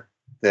here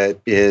that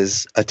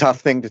is a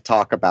tough thing to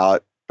talk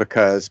about,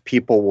 because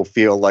people will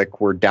feel like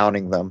we're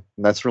downing them.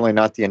 And that's really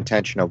not the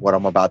intention of what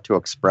I'm about to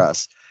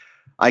express.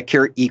 I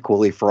care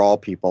equally for all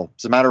people.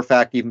 As a matter of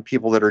fact, even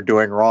people that are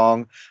doing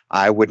wrong,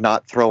 I would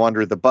not throw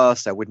under the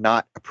bus. I would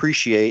not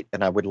appreciate,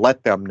 and I would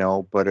let them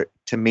know. But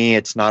to me,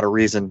 it's not a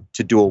reason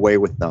to do away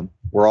with them.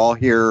 We're all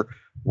here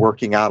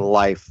working out a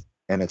life,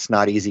 and it's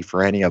not easy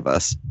for any of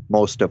us,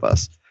 most of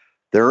us.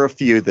 There are a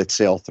few that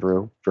sail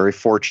through, very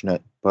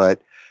fortunate.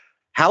 But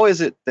how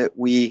is it that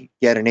we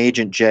get an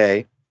Agent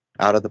J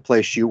out of the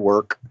place you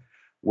work,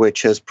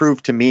 which has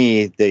proved to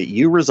me that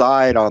you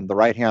reside on the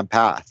right-hand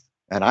path?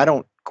 And I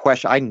don't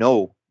question, I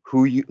know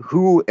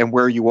who and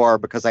where you are,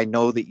 because I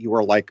know that you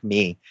are like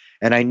me.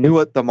 And I knew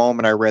it the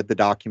moment I read the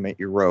document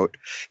you wrote.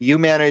 You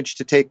managed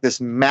to take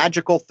this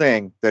magical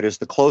thing that is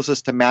the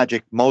closest to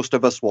magic most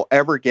of us will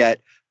ever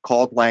get,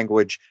 called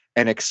language,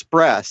 and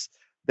express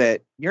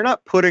that you're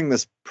not putting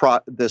this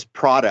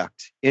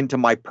product into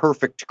my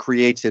perfect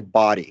created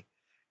body.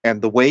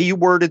 And the way you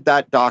worded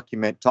that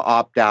document to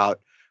opt out,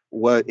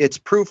 it's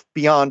proof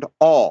beyond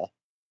all.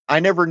 I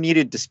never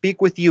needed to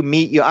speak with you,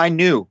 meet you. I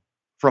knew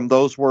from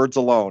those words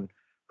alone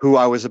who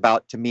I was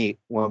about to meet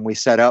when we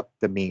set up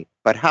the meet.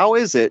 But how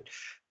is it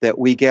that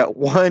we get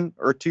one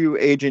or two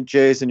Agent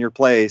J's in your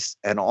place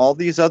and all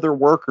these other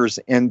workers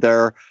in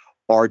there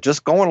are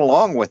just going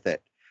along with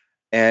it?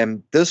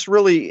 And this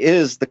really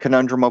is the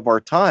conundrum of our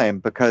time,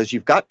 because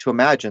you've got to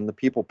imagine the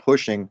people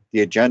pushing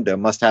the agenda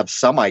must have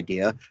some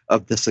idea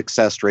of the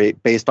success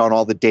rate based on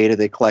all the data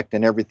they collect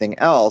and everything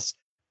else.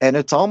 And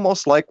it's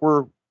almost like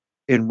we're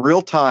in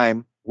real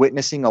time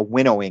witnessing a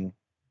winnowing,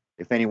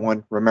 if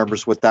anyone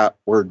remembers what that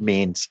word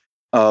means,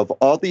 of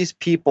all these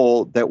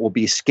people that will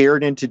be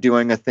scared into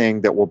doing a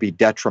thing that will be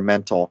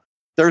detrimental.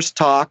 There's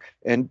talk,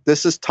 and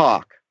this is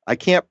talk. I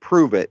can't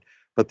prove it,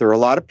 but there are a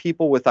lot of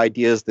people with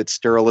ideas that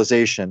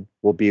sterilization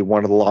will be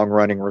one of the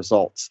long-running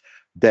results,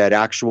 that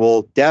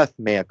actual death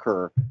may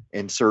occur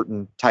in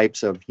certain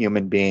types of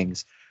human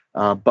beings.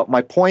 But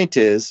my point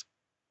is,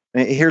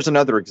 here's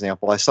another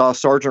example. I saw a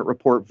sergeant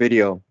report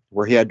video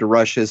where he had to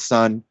rush his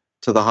son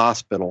to the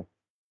hospital.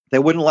 They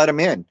wouldn't let him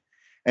in.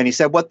 And he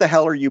said, "What the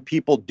hell are you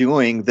people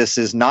doing? This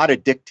is not a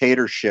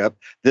dictatorship.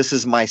 This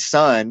is my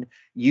son.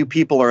 You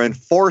people are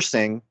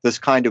enforcing this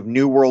kind of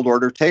New World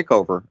Order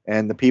takeover."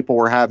 And the people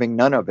were having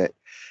none of it.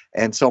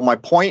 And so my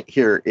point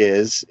here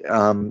is,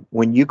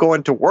 when you go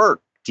into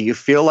work, do you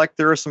feel like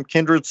there are some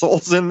kindred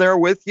souls in there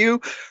with you?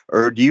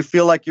 Or do you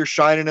feel like you're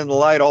shining in the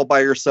light all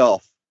by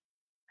yourself?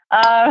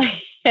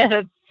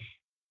 Yeah,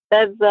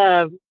 that's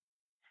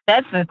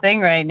the thing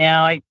right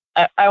now.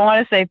 I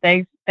want to say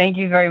thank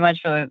you very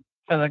much for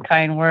the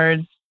kind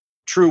words.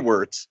 True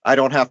words. I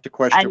don't have to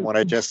question what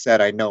I just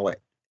said. I know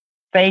it.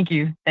 Thank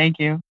you.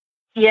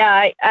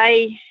 Yeah,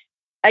 I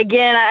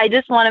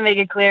just want to make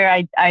it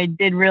clear. I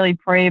did really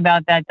pray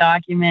about that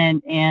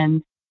document,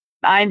 and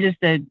I'm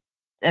just a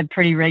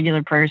pretty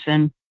regular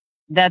person.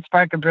 That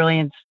spark of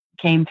brilliance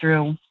came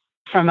through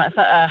from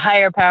a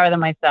higher power than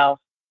myself.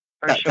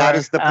 Sure. That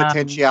is the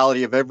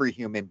potentiality of every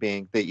human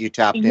being that you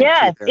tapped into.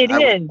 Yes, it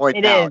is.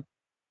 It is.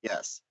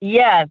 Yes.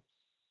 Yes.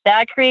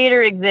 That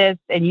creator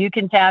exists, and you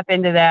can tap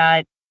into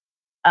that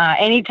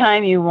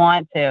anytime you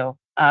want to.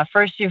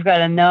 First, you've got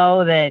to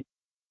know that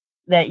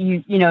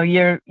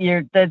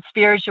you're that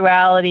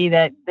spirituality,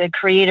 that the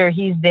creator,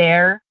 he's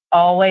there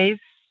always,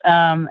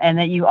 and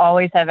that you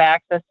always have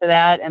access to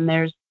that. And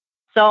there's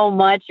so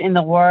much in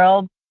the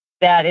world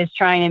that is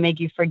trying to make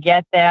you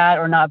forget that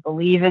or not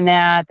believe in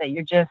that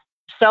you're just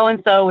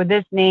so-and-so with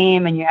this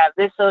name, and you have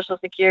this social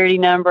security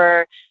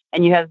number,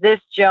 and you have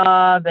this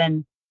job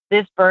and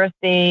this birth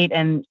date,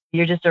 and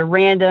you're just a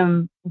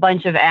random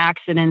bunch of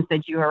accidents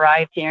that you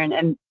arrived here.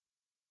 And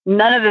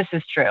none of this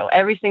is true.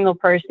 Every single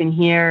person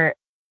here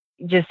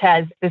just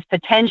has this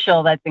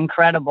potential that's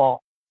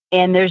incredible.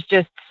 And there's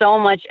just so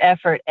much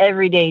effort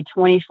every day,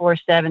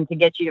 24/7, to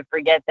get you to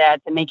forget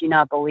that, to make you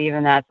not believe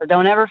in that. So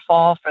don't ever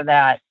fall for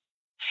that.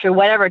 For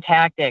whatever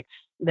tactics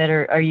that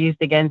are used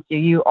against you,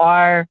 you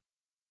are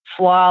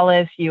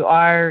flawless. You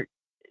are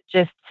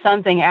just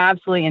something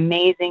absolutely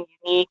amazing,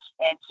 unique,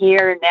 and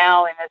here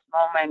now in this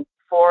moment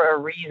for a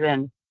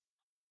reason.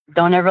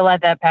 Don't ever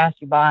let that pass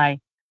you by.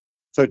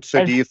 So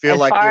do you feel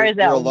like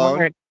you're alone?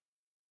 Works.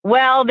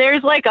 Well,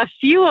 there's like a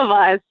few of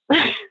us,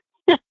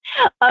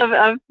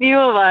 a few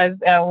of us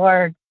at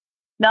work.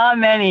 Not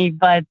many,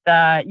 but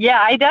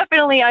yeah,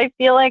 I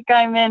feel like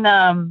I'm in.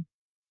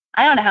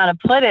 I don't know how to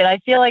put it. I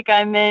feel like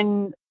I'm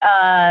in.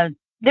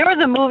 There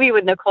was a movie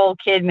with Nicole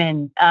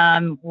Kidman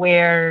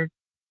where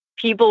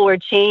people were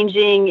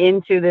changing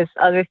into this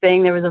other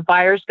thing. There was a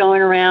virus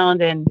going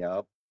around, and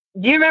yep.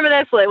 Do you remember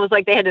that? So it was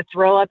like they had to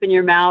throw up in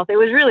your mouth. It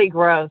was really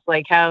gross,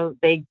 like how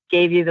they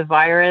gave you the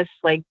virus.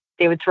 Like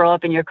they would throw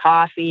up in your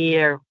coffee,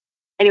 or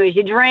anyways,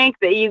 you drank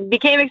that. You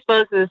became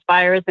exposed to this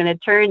virus, and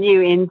it turned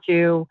you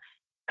into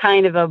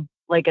kind of a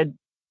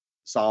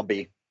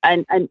zombie.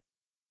 A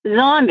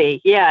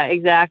zombie. Yeah,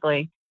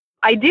 exactly.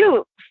 I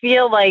do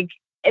feel like,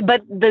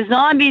 but the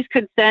zombies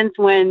could sense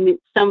when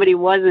somebody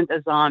wasn't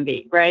a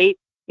zombie, right?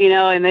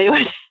 And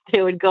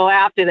they would go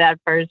after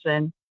that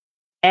person.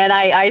 And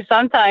I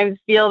sometimes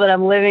feel that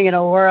I'm living in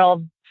a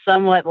world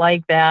somewhat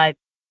like that.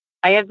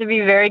 I have to be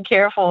very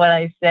careful what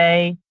I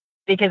say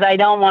because I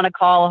don't want to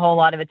call a whole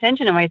lot of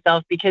attention to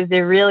myself, because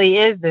there really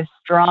is this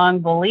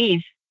strong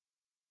belief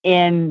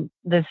in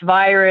this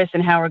virus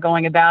and how we're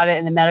going about it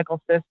in the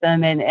medical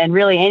system. And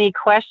really any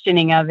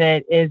questioning of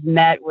it is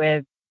met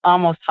with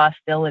almost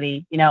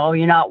hostility. Oh,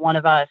 you're not one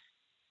of us,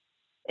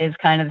 is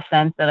kind of the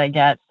sense that I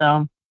get.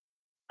 So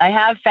I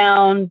have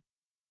found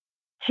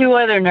 2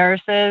 other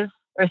nurses,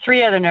 or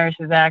 3 other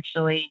nurses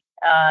actually,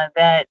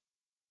 that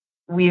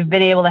we've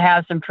been able to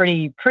have some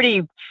pretty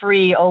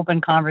free,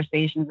 open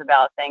conversations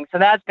about things. So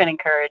that's been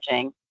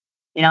encouraging.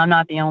 I'm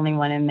not the only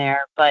one in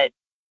there, but.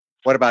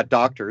 What about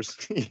doctors?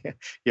 You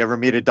ever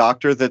meet a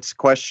doctor that's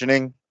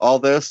questioning all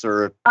this,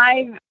 or?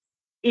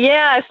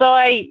 Yeah. So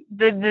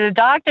the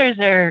doctors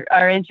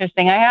are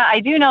interesting.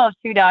 I do know of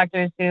 2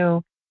 doctors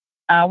who,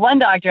 one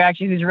doctor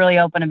actually who's really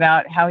open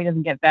about how he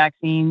doesn't get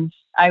vaccines.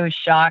 I was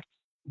shocked,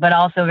 but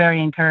also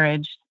very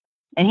encouraged.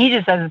 And he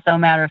just says it so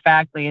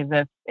matter-of-factly, as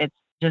if it's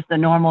just a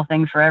normal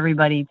thing for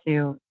everybody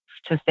to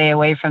stay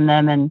away from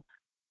them. And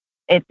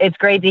it's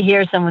great to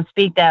hear someone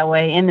speak that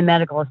way in the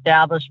medical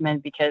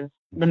establishment, because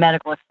the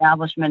medical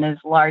establishment is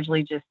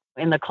largely just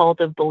in the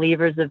cult of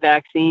believers of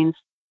vaccines.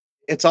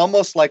 It's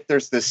almost like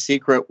there's this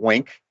secret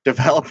wink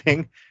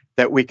developing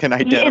that we can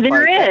identify.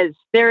 Yeah,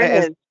 there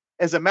is.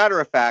 As a matter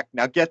of fact,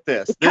 now get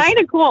this. It's kind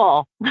of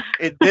cool.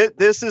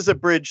 This is a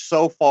bridge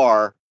so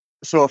far.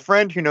 So a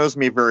friend who knows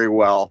me very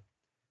well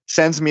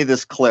sends me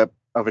this clip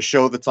of a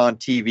show that's on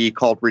TV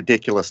called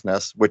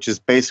Ridiculousness, which is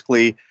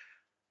basically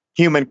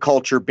human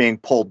culture being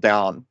pulled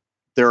down.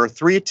 There are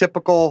 3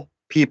 typical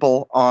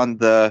people on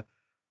the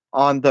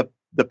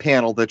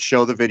panel that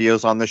show the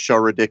videos on the show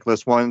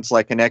Ridiculous. One's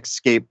like an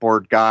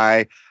ex-skateboard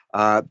guy.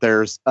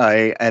 There's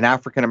an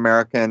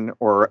African-American,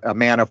 or a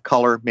man of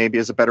color, maybe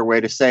is a better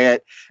way to say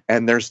it.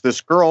 And there's this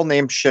girl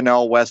named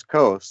Chanel West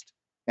Coast.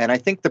 And I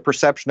think the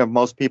perception of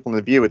most people in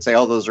the view would say,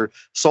 oh, those are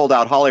sold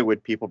out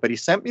Hollywood people. But he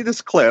sent me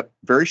this clip,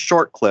 very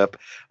short clip,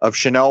 of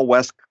Chanel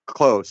West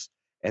Coast.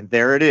 And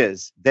there it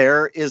is.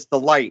 There is the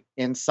light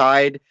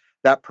inside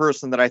that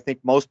person that I think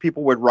most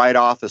people would write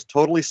off as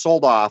totally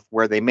sold off,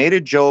 where they made a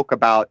joke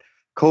about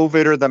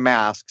COVID or the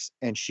masks.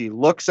 And she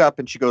looks up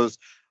and she goes,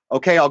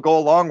 okay, I'll go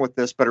along with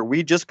this, but are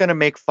we just going to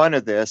make fun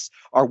of this?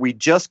 Are we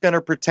just going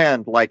to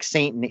pretend like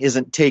Satan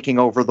isn't taking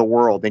over the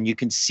world? And you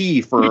can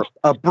see for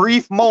a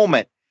brief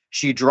moment,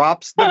 she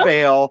drops the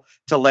veil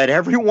to let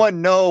everyone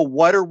know,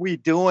 what are we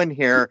doing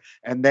here?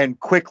 And then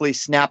quickly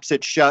snaps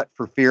it shut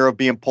for fear of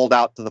being pulled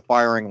out to the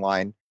firing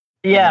line.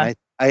 Yeah.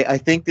 I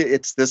think that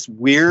it's this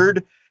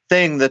weird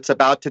thing that's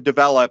about to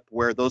develop,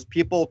 where those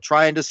people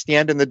trying to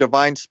stand in the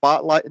divine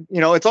spotlight,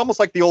 it's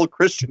almost like the old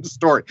Christian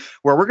story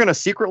where we're going to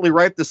secretly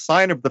write the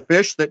sign of the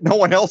fish that no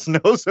one else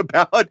knows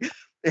about.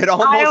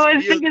 I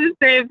was thinking the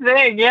same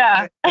thing.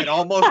 Yeah. It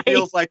almost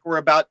feels like we're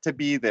about to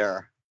be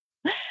there.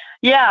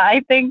 Yeah, I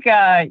think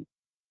to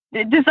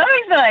some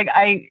extent,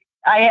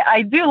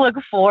 I do look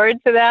forward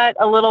to that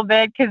a little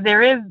bit, because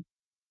there is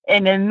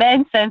an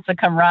immense sense of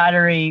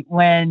camaraderie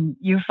when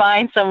you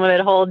find someone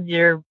that holds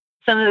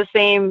some of the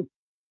same,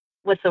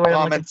 what's the word?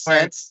 Common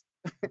sense.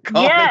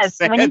 Yes,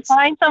 when you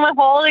find someone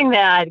holding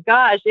that,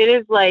 gosh, it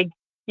is like,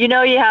 you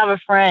have a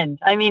friend.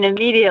 I mean,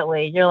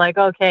 immediately you're like,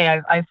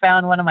 okay, I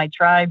found one of my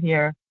tribe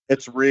here.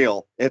 It's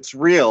real. It's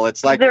real.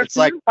 It's like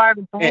far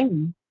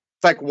between.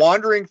 It's like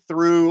wandering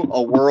through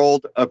a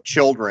world of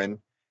children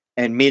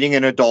and meeting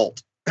an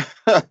adult.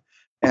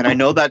 And I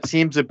know that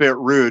seems a bit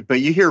rude,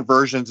 but you hear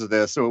versions of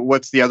this. So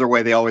what's the other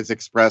way they always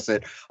express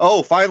it?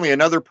 Oh, finally,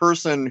 another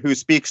person who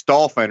speaks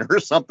dolphin, or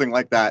something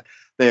like that.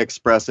 They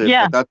express it.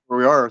 Yeah. But that's where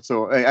we are.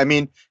 So, I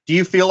mean, do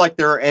you feel like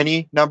there are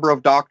any number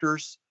of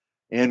doctors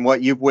in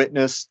what you've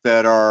witnessed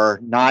that are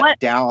not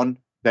down,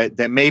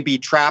 that may be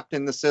trapped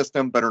in the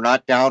system, but are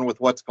not down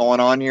with what's going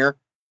on here?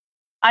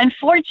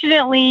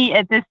 Unfortunately,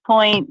 at this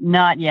point,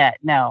 not yet.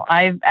 No,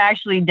 I've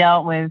actually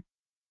dealt with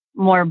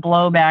more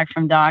blowback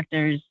from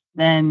doctors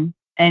than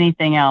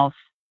anything else.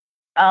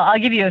 I'll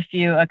give you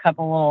a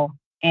couple little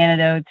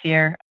anecdotes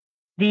here.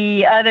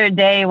 The other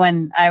day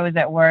when I was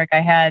at work,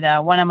 I had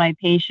one of my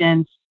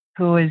patients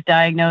who was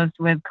diagnosed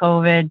with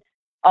COVID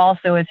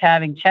also was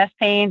having chest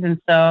pains. And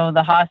so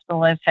the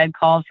hospitalist had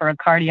called for a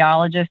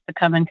cardiologist to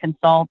come and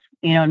consult,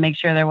 and make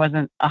sure there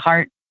wasn't a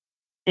heart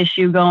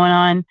issue going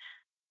on.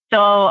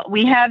 So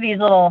we have these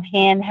little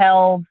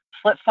handheld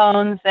flip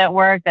phones at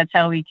work. That's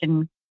how we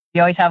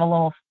always have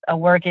a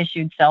work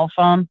issued cell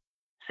phone.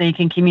 So you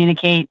can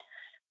communicate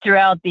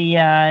throughout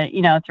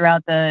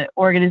the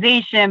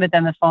organization, but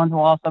then the phones will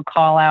also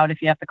call out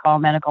if you have to call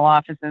medical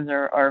offices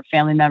or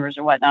family members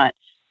or whatnot.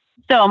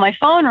 So my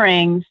phone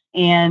rings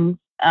and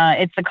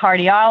it's the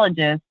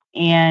cardiologist,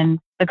 and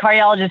the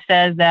cardiologist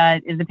says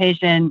that, is the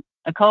patient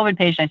a COVID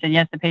patient? I said,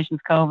 yes, the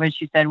patient's COVID.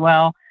 She said,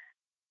 well,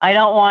 I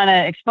don't want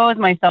to expose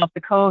myself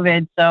to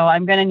COVID, so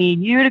I'm going to need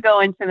you to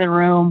go into the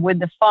room with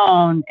the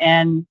phone,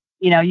 and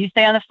you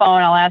stay on the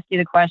phone. I'll ask you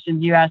the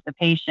questions you ask the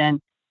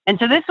patient. And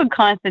so this would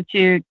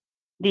constitute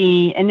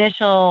the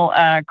initial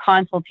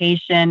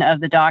consultation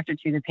of the doctor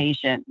to the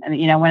patient. And,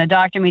 when a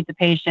doctor meets a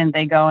patient,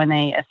 they go and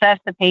they assess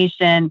the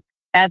patient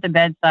at the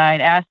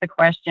bedside, ask the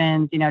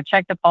questions,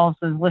 check the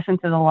pulses, listen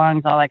to the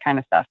lungs, all that kind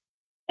of stuff.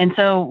 And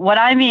so what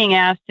I'm being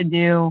asked to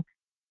do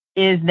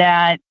is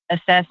that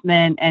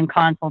assessment and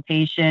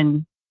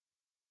consultation,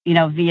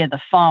 via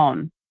the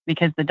phone,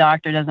 because the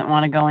doctor doesn't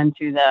want to go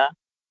into the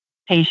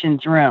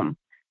patient's room.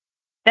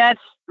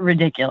 That's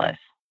ridiculous.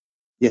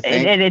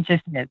 It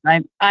just is.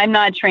 I'm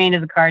not trained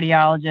as a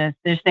cardiologist.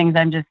 There's things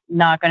I'm just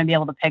not going to be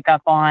able to pick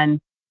up on.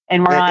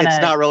 And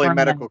it's not really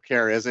medical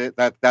care, is it?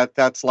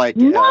 That's like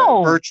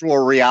virtual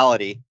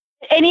reality.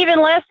 And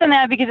even less than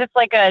that, because it's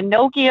like a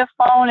Nokia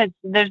phone.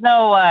 There's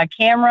no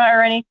camera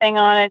or anything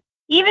on it.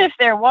 Even if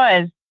there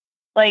was,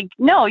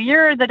 no,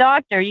 you're the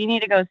doctor. You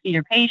need to go see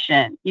your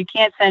patient. You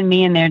can't send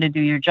me in there to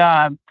do your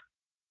job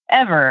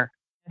ever,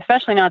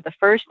 especially not the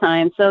first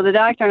time. So the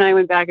doctor and I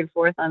went back and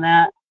forth on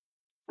that.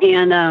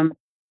 And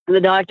the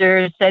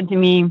doctor said to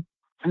me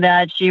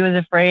that she was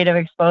afraid of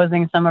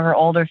exposing some of her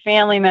older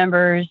family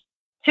members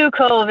to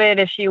COVID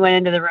if she went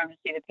into the room to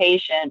see the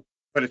patient.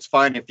 But it's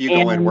fine if you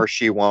go in where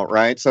she won't,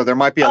 right? So there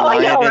might be a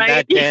lion in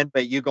that den,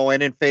 but you go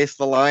in and face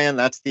the lion.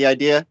 That's the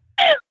idea.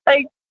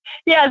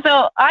 Yeah,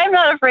 so I'm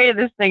not afraid of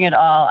this thing at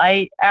all.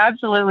 I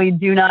absolutely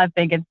do not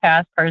think it's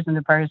passed person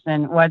to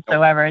person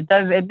whatsoever.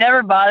 It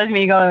never bothers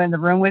me to go in the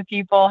room with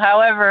people.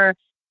 However,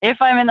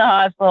 if I'm in the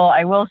hospital,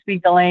 I will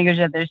speak the language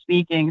that they're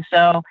speaking.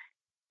 So,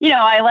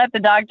 I let the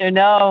doctor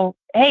know,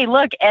 hey,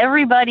 look,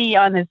 everybody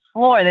on this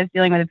floor that's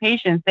dealing with the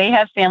patients, they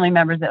have family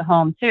members at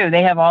home too.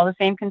 They have all the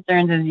same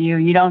concerns as you.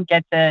 You don't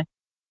get to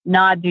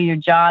not do your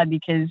job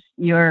because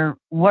you're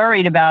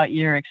worried about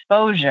your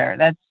exposure.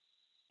 That's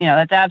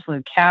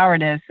absolute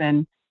cowardice,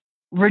 and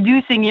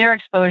reducing your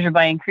exposure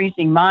by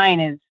increasing mine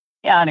is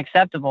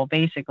unacceptable,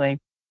 basically.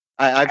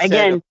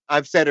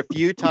 I've said a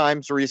few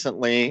times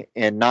recently,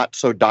 in not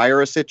so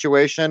dire a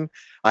situation,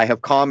 I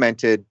have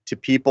commented to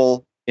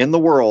people in the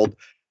world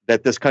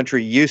that this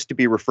country used to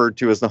be referred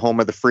to as the home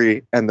of the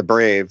free and the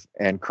brave,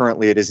 and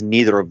currently it is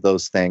neither of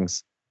those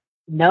things.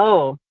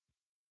 No.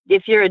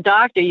 If you're a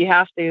doctor, you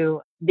have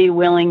to be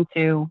willing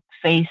to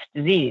face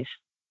disease.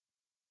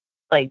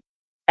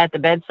 At the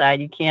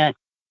bedside, you can't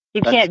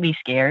be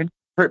scared.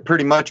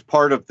 Pretty much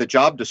part of the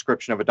job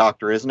description of a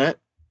doctor, isn't it?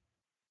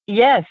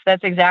 Yes,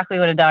 that's exactly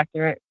what a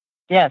doctor.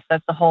 Yes,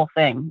 that's the whole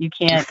thing. You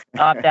can't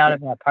opt out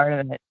of that part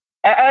of it.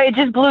 It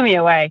just blew me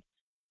away.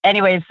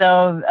 Anyway,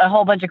 so a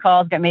whole bunch of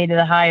calls got made to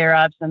the higher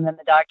ups, and then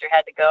the doctor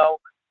had to go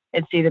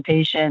and see the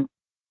patient.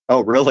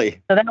 Oh,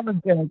 really? So that was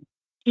good.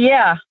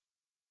 Yeah.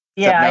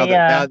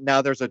 Yeah.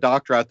 Now there's a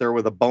doctor out there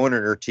with a bone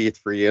in her teeth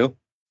for you.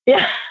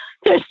 Yeah,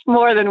 there's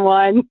more than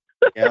one.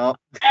 Yeah.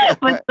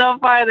 But so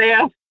far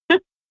there's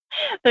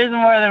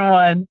more than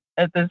one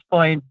at this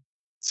point.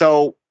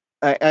 So,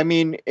 I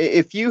mean,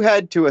 if you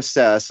had to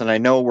assess, and I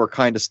know we're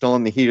kind of still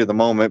in the heat of the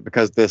moment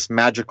because this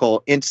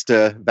magical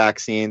Insta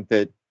vaccine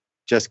that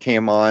just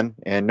came on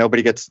and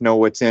nobody gets to know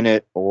what's in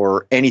it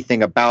or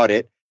anything about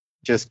it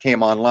just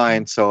came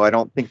online. So I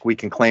don't think we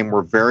can claim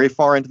we're very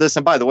far into this.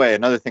 And by the way,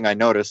 another thing I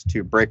noticed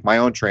to break my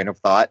own train of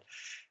thought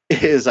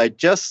is I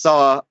just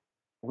saw,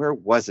 where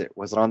was it?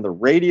 Was it on the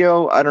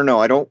radio? I don't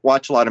know. I don't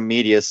watch a lot of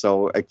media,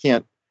 so I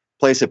can't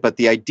place it. But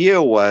the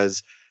idea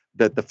was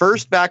that the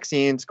first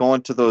vaccines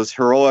going to those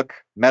heroic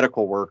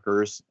medical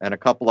workers and a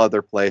couple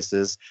other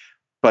places,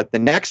 but the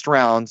next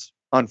rounds,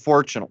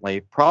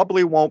 unfortunately,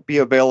 probably won't be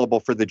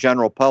available for the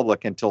general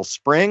public until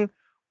spring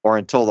or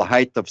until the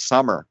height of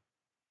summer,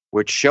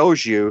 which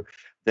shows you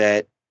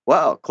that,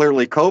 well,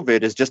 clearly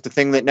COVID is just a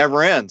thing that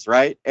never ends,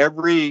 right?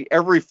 Every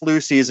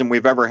flu season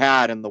we've ever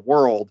had in the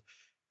world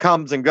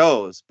comes and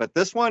goes, but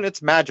this one,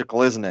 it's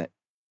magical, isn't it?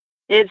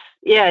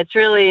 It's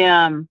really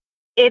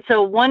it's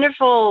a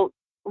wonderful.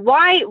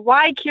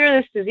 Why cure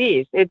this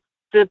disease? It's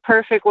the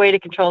perfect way to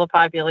control the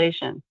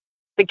population.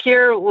 The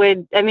cure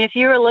would, if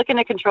you were looking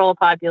to control a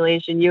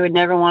population, you would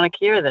never want to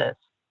cure this.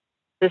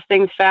 This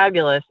thing's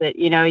fabulous. That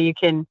you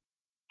can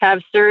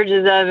have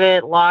surges of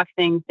it, lock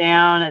things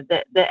down.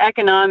 The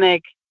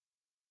economic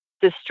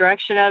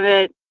destruction of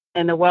it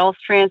and the wealth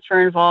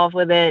transfer involved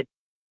with it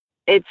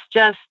it's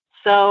just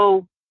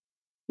so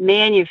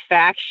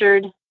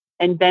manufactured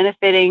and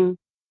benefiting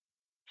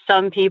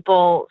some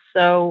people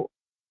so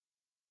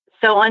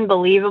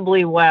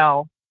unbelievably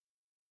well.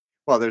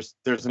 Well,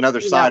 there's another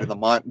side of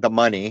the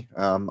money.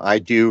 I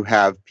do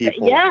have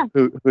people Yeah.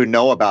 who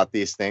know about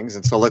these things,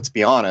 and so let's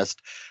be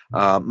honest.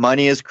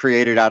 Money is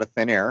created out of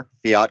thin air,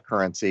 fiat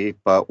currency.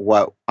 But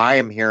what I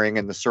am hearing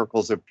in the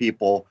circles of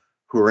people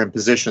who are in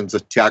positions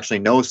to actually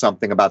know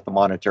something about the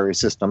monetary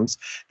systems,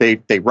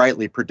 they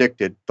rightly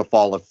predicted the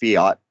fall of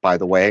fiat. By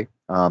the way,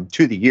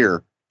 to the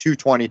year to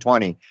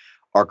 2020,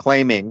 are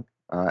claiming.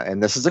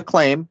 And this is a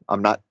claim.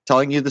 I'm not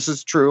telling you this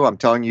is true. I'm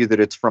telling you that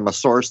it's from a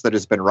source that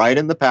has been right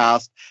in the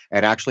past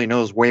and actually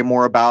knows way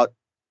more about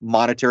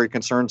monetary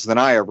concerns than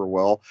I ever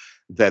will,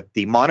 that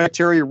the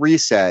monetary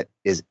reset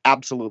is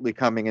absolutely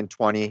coming in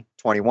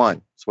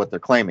 2021. It's what they're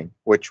claiming,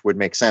 which would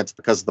make sense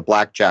because of the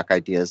blackjack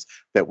ideas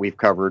that we've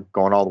covered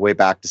going all the way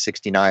back to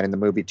 69 in the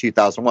movie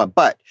 2001.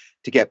 But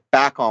to get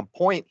back on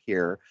point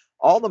here,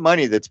 all the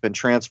money that's been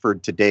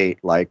transferred to date,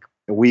 like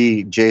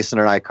Jason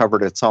and I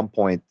covered at some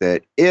point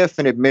that if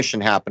an admission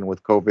happened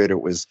with COVID,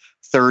 it was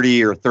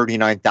 $30,000 or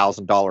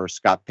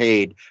 $39,000 got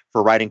paid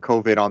for writing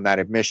COVID on that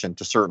admission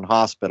to certain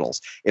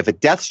hospitals. If a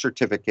death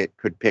certificate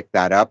could pick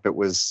that up, it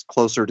was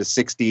closer to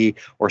 60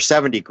 or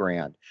 70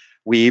 grand.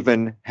 We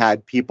even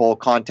had people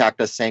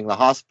contact us saying the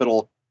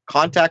hospital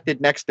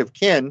contacted next of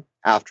kin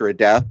after a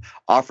death,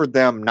 offered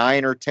them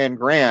 9 or 10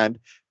 grand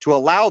to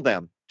allow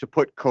them to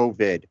put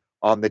COVID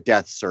on the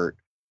death cert.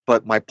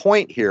 But my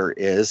point here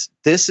is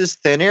this is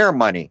thin air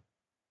money.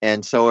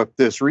 And so if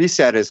this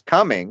reset is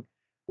coming,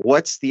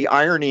 what's the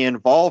irony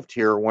involved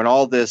here when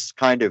all this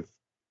kind of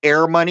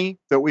air money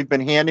that we've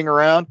been handing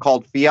around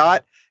called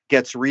fiat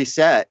gets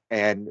reset?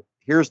 And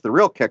here's the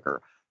real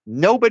kicker.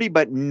 Nobody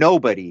but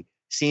nobody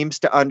seems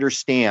to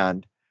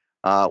understand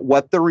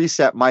what the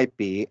reset might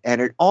be.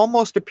 And it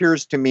almost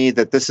appears to me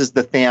that this is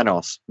the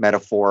Thanos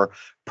metaphor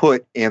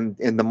put in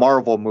the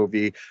Marvel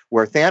movie,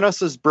 where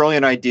Thanos's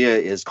brilliant idea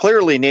is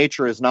clearly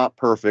nature is not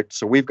perfect.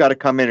 So we've got to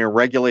come in and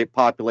regulate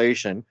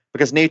population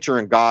because nature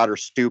and God are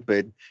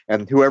stupid.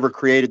 And whoever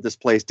created this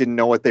place didn't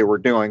know what they were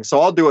doing. So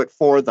I'll do it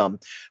for them.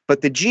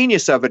 But the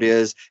genius of it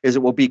is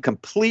it will be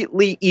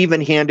completely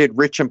even-handed,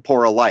 rich and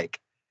poor alike.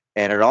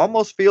 And it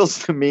almost feels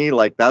to me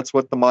like that's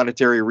what the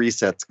monetary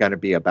reset's going to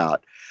be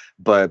about.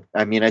 But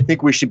I mean, I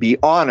think we should be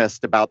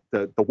honest about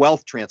the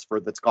wealth transfer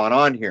that's gone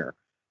on here.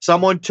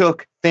 Someone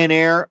took thin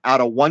air out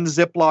of one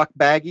Ziploc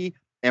baggie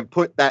and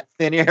put that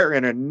thin air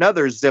in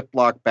another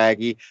Ziploc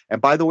baggie.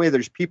 And by the way,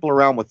 there's people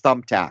around with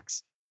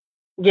thumbtacks.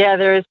 Yeah,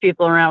 there is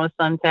people around with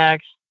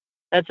thumbtacks.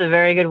 That's a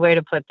very good way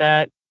to put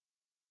that.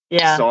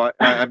 Yeah. So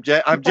I'm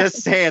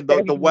just saying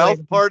the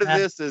wealth part of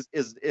this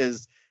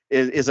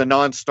is a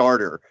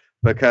non-starter.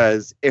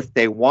 Because if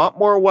they want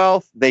more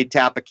wealth, they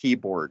tap a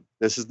keyboard.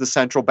 This is the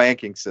central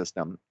banking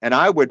system. And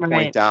I would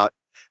point out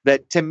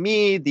that to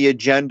me, the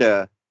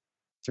agenda,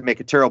 to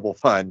make it terrible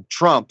fun,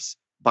 trumps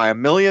by a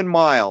million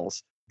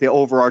miles the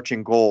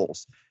overarching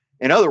goals.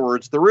 In other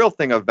words, the real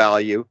thing of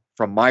value,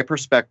 from my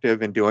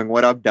perspective in doing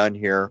what I've done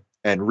here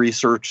and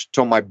research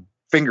till my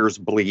fingers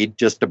bleed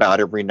just about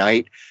every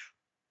night,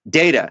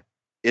 data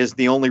is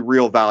the only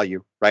real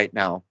value right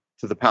now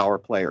to the power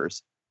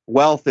players.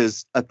 Wealth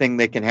is a thing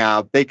they can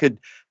have. They could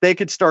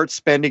start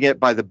spending it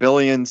by the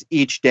billions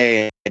each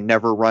day and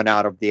never run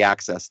out of the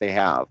access they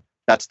have.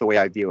 That's the way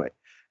I view it.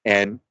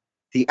 And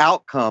the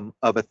outcome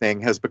of a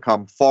thing has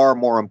become far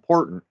more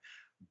important.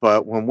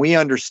 But when we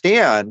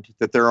understand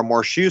that there are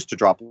more shoes to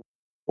drop,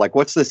 like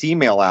what's this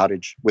email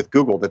outage with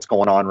Google that's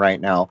going on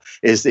right now?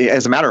 As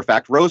a matter of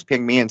fact, Rose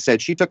pinged me and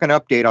said she took an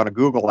update on a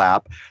Google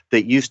app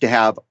that used to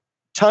have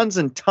tons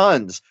and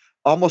tons,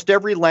 almost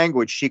every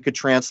language she could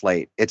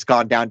translate. It's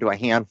gone down to a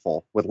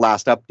handful with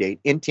last update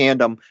in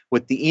tandem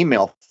with the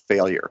email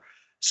failure.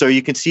 So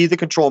you can see the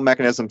control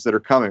mechanisms that are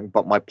coming.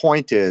 But my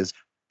point is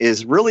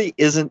really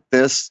isn't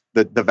this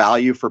the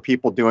value for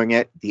people doing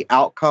it, the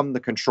outcome, the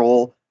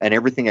control, and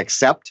everything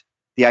except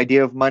the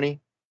idea of money?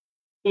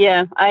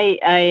 Yeah,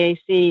 I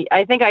see.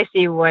 I think I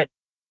see what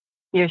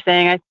you're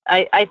saying.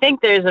 I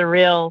think there's a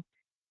real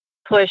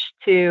push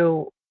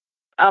to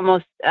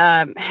almost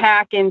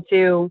hack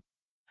into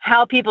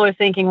how people are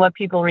thinking, what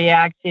people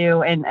react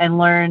to, and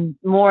learn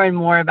more and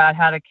more about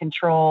how to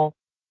control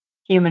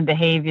human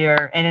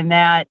behavior. And in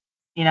that,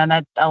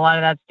 that a lot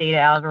of that's data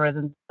algorithms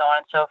and so on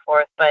and so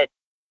forth. But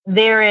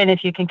therein,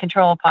 if you can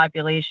control a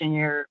population,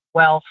 your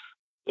wealth,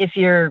 if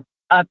you're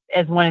up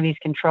as one of these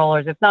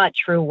controllers, it's not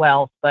true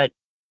wealth, but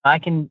I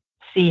can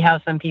see how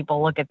some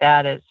people look at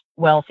that as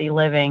wealthy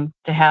living,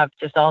 to have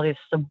just all this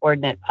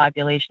subordinate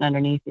population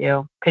underneath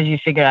you because you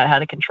figured out how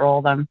to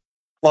control them.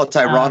 Well, it's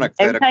ironic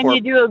that every time you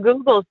do a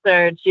Google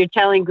search, you're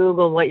telling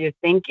Google what you're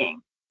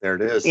thinking. There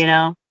it is.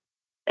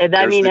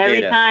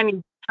 Every time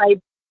you type,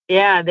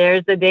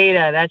 there's the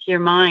data. That's your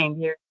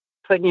mind. You're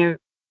putting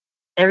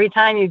every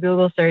time you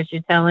Google search,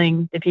 you're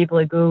telling the people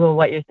at Google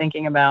what you're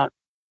thinking about.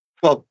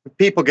 Well,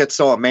 people get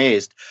so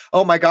amazed.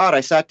 Oh my God, I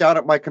sat down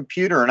at my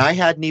computer and I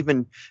hadn't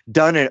even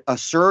done a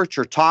search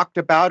or talked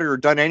about it or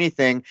done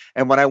anything.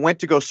 And when I went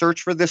to go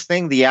search for this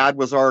thing, the ad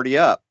was already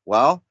up.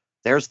 Well,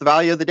 there's the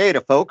value of the data,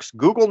 folks.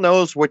 Google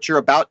knows what you're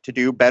about to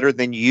do better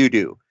than you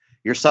do.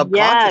 Your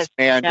subconscious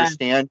may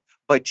understand,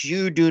 but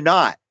you do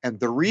not. And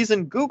the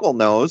reason Google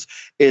knows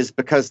is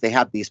because they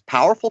have these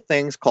powerful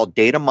things called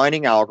data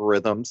mining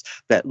algorithms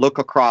that look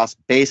across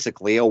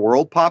basically a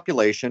world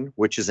population,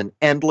 which is an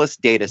endless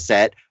data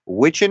set,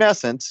 which in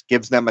essence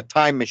gives them a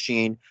time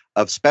machine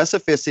of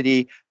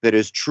specificity that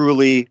is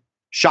truly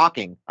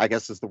shocking, I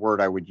guess is the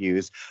word I would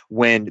use,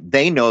 when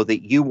they know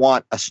that you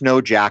want a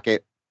snow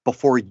jacket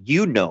before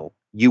you know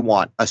you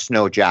want a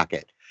snow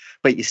jacket.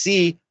 But you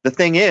see, the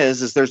thing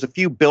is there's a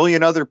few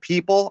billion other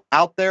people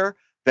out there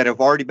that have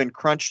already been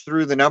crunched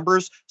through the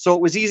numbers. So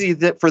it was easy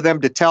for them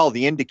to tell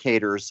the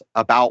indicators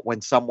about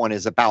when someone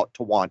is about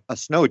to want a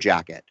snow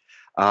jacket.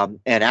 And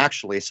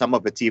actually, some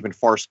of it's even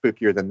far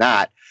spookier than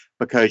that,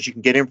 because you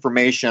can get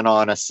information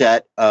on a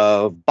set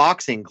of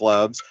boxing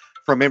gloves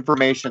from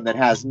information that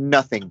has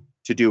nothing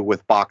to do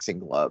with boxing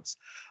gloves.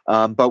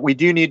 But we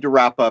do need to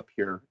wrap up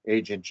here,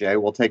 Agent J.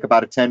 We'll take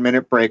about a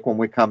 10-minute break when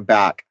we come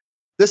back.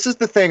 This is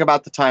the thing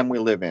about the time we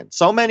live in.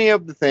 So many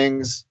of the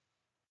things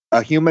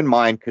a human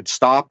mind could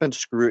stop and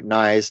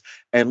scrutinize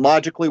and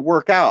logically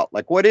work out.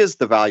 Like, what is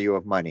the value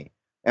of money?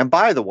 And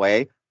by the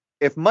way,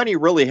 if money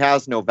really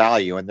has no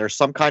value and there's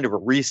some kind of a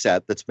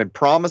reset that's been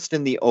promised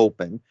in the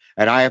open,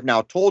 and I have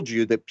now told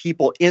you that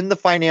people in the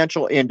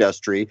financial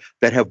industry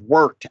that have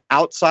worked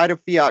outside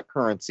of fiat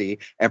currency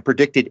and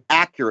predicted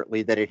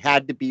accurately that it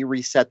had to be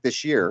reset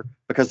this year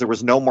because there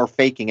was no more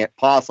faking it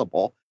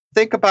possible,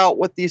 think about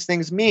what these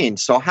things mean.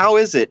 So how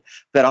is it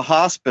that a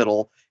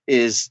hospital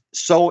is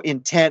so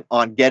intent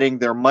on getting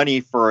their money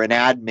for an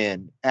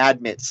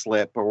admit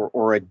slip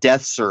or a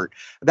death cert?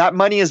 That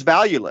money is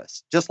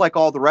valueless, just like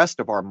all the rest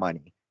of our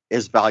money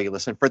is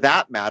valueless. And for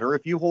that matter,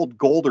 if you hold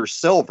gold or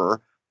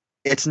silver,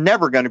 it's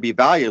never going to be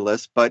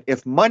valueless. But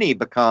if money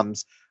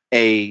becomes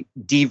a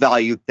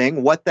devalued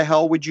thing, what the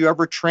hell would you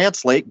ever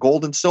translate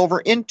gold and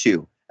silver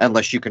into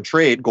unless you can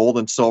trade gold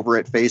and silver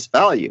at face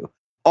value?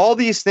 All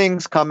these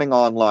things coming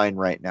online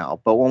right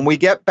now. But when we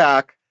get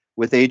back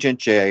with Agent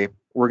J,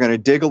 we're going to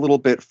dig a little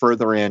bit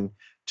further in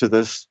to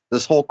this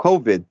whole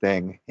COVID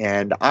thing.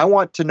 And I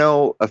want to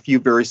know a few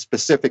very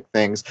specific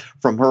things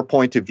from her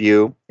point of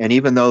view. And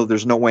even though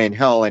there's no way in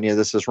hell any of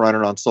this is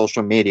running on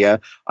social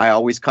media, I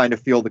always kind of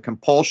feel the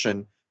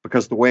compulsion,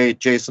 because the way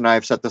Jason and I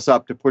have set this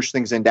up, to push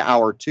things into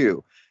hour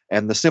 2.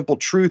 And the simple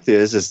truth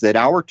is that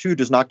hour 2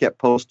 does not get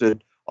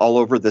posted all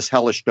over this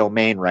hellish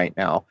domain right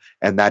now,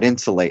 and that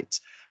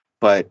insulates.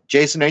 But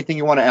Jason, anything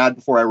you want to add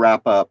before I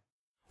wrap up?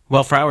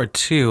 Well, for hour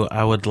 2,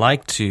 I would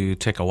like to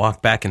take a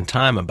walk back in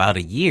time about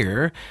a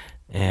year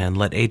and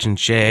let Agent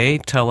J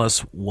tell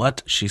us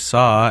what she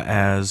saw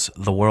as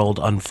the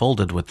world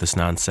unfolded with this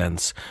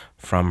nonsense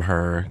from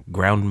her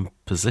ground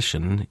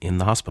position in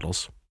the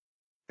hospitals.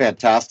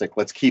 Fantastic.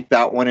 Let's keep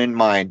that one in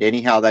mind.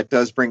 Anyhow, that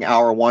does bring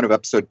hour 1 of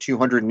episode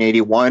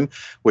 281,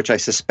 which I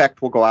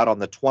suspect will go out on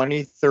the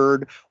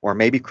 23rd or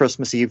maybe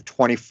Christmas Eve,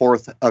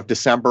 24th of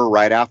December,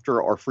 right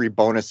after our free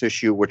bonus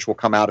issue, which will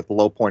come out at the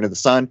low point of the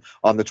sun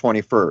on the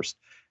 21st.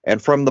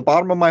 And from the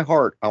bottom of my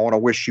heart, I want to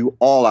wish you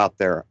all out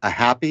there a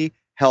happy,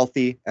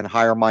 healthy, and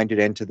higher-minded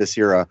end to this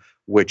era,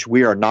 which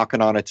we are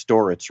knocking on its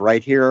door. It's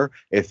right here.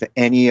 If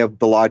any of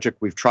the logic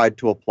we've tried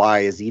to apply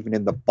is even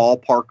in the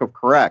ballpark of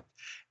correct,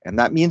 and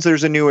that means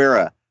there's a new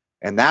era.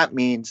 And that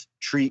means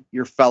treat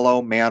your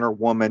fellow man or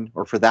woman,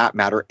 or for that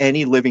matter,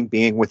 any living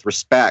being with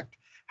respect.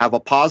 Have a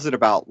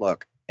positive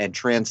outlook and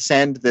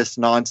transcend this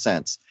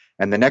nonsense.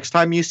 And the next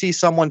time you see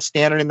someone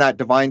standing in that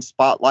divine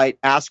spotlight,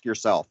 ask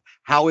yourself,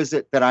 how is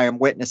it that I am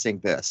witnessing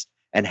this?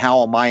 And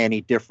how am I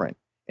any different?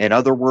 In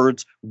other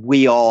words,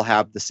 we all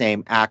have the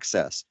same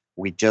access.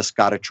 We just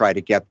got to try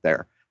to get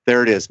there.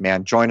 There it is,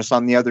 man. Join us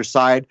on the other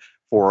side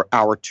for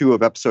hour 2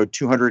 of episode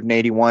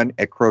 281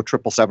 at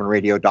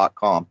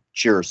crow777radio.com.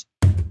 Cheers.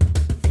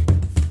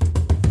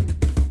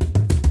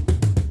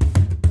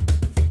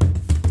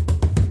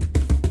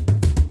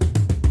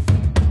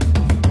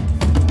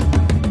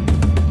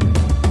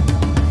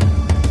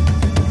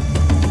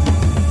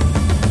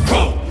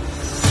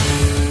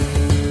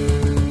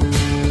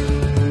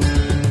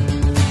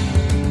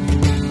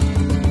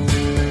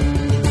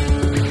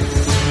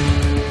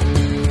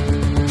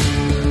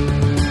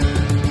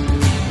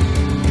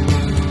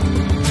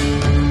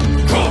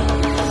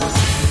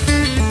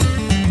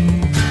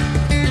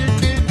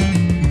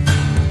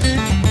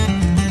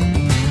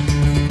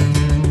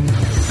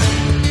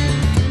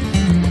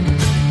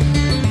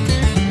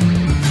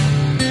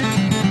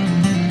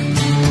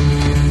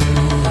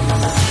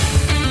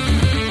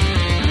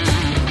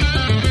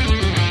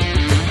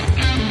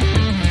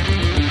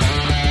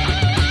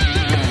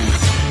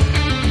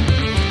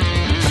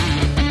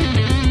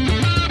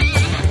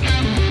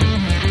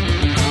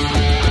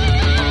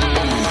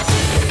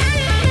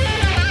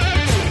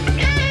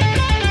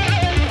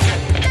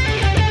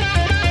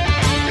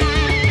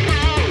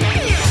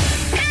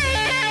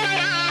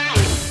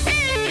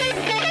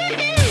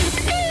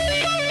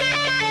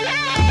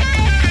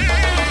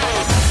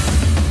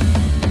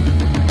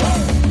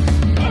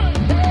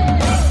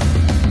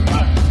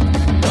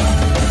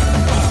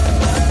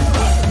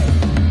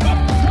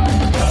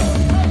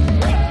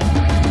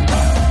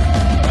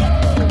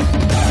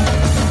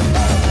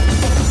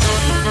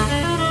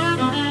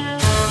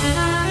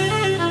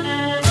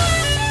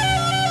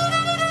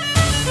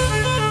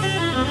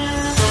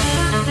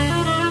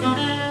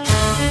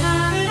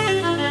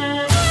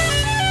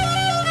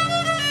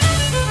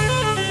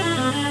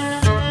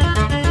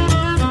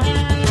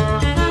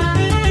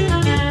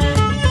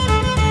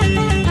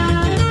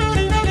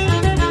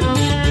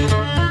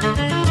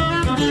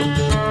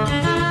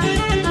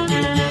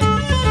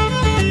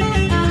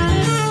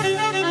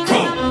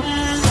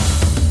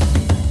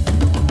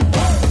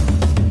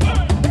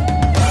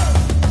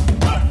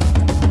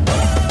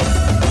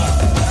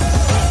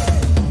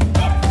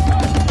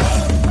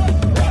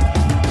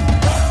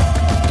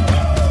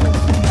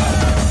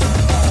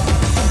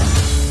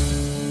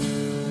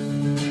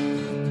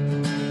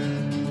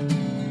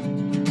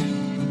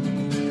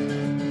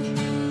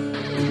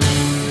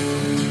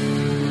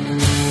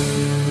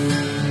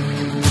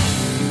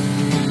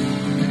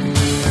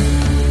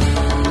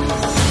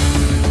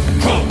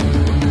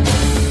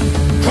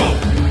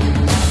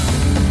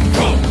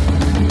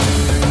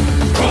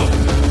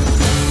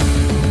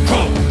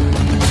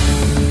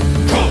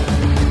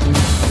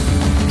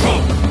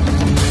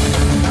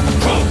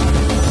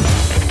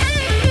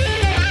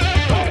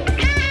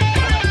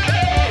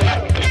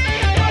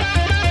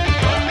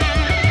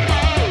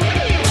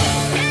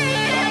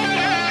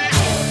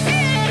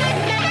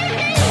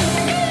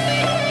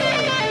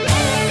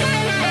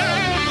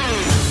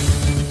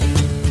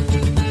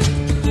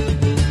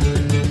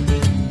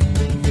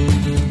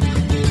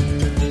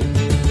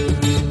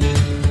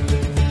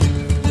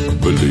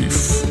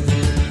 Belief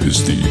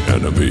is the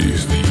enemy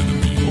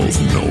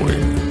of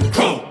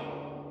knowing.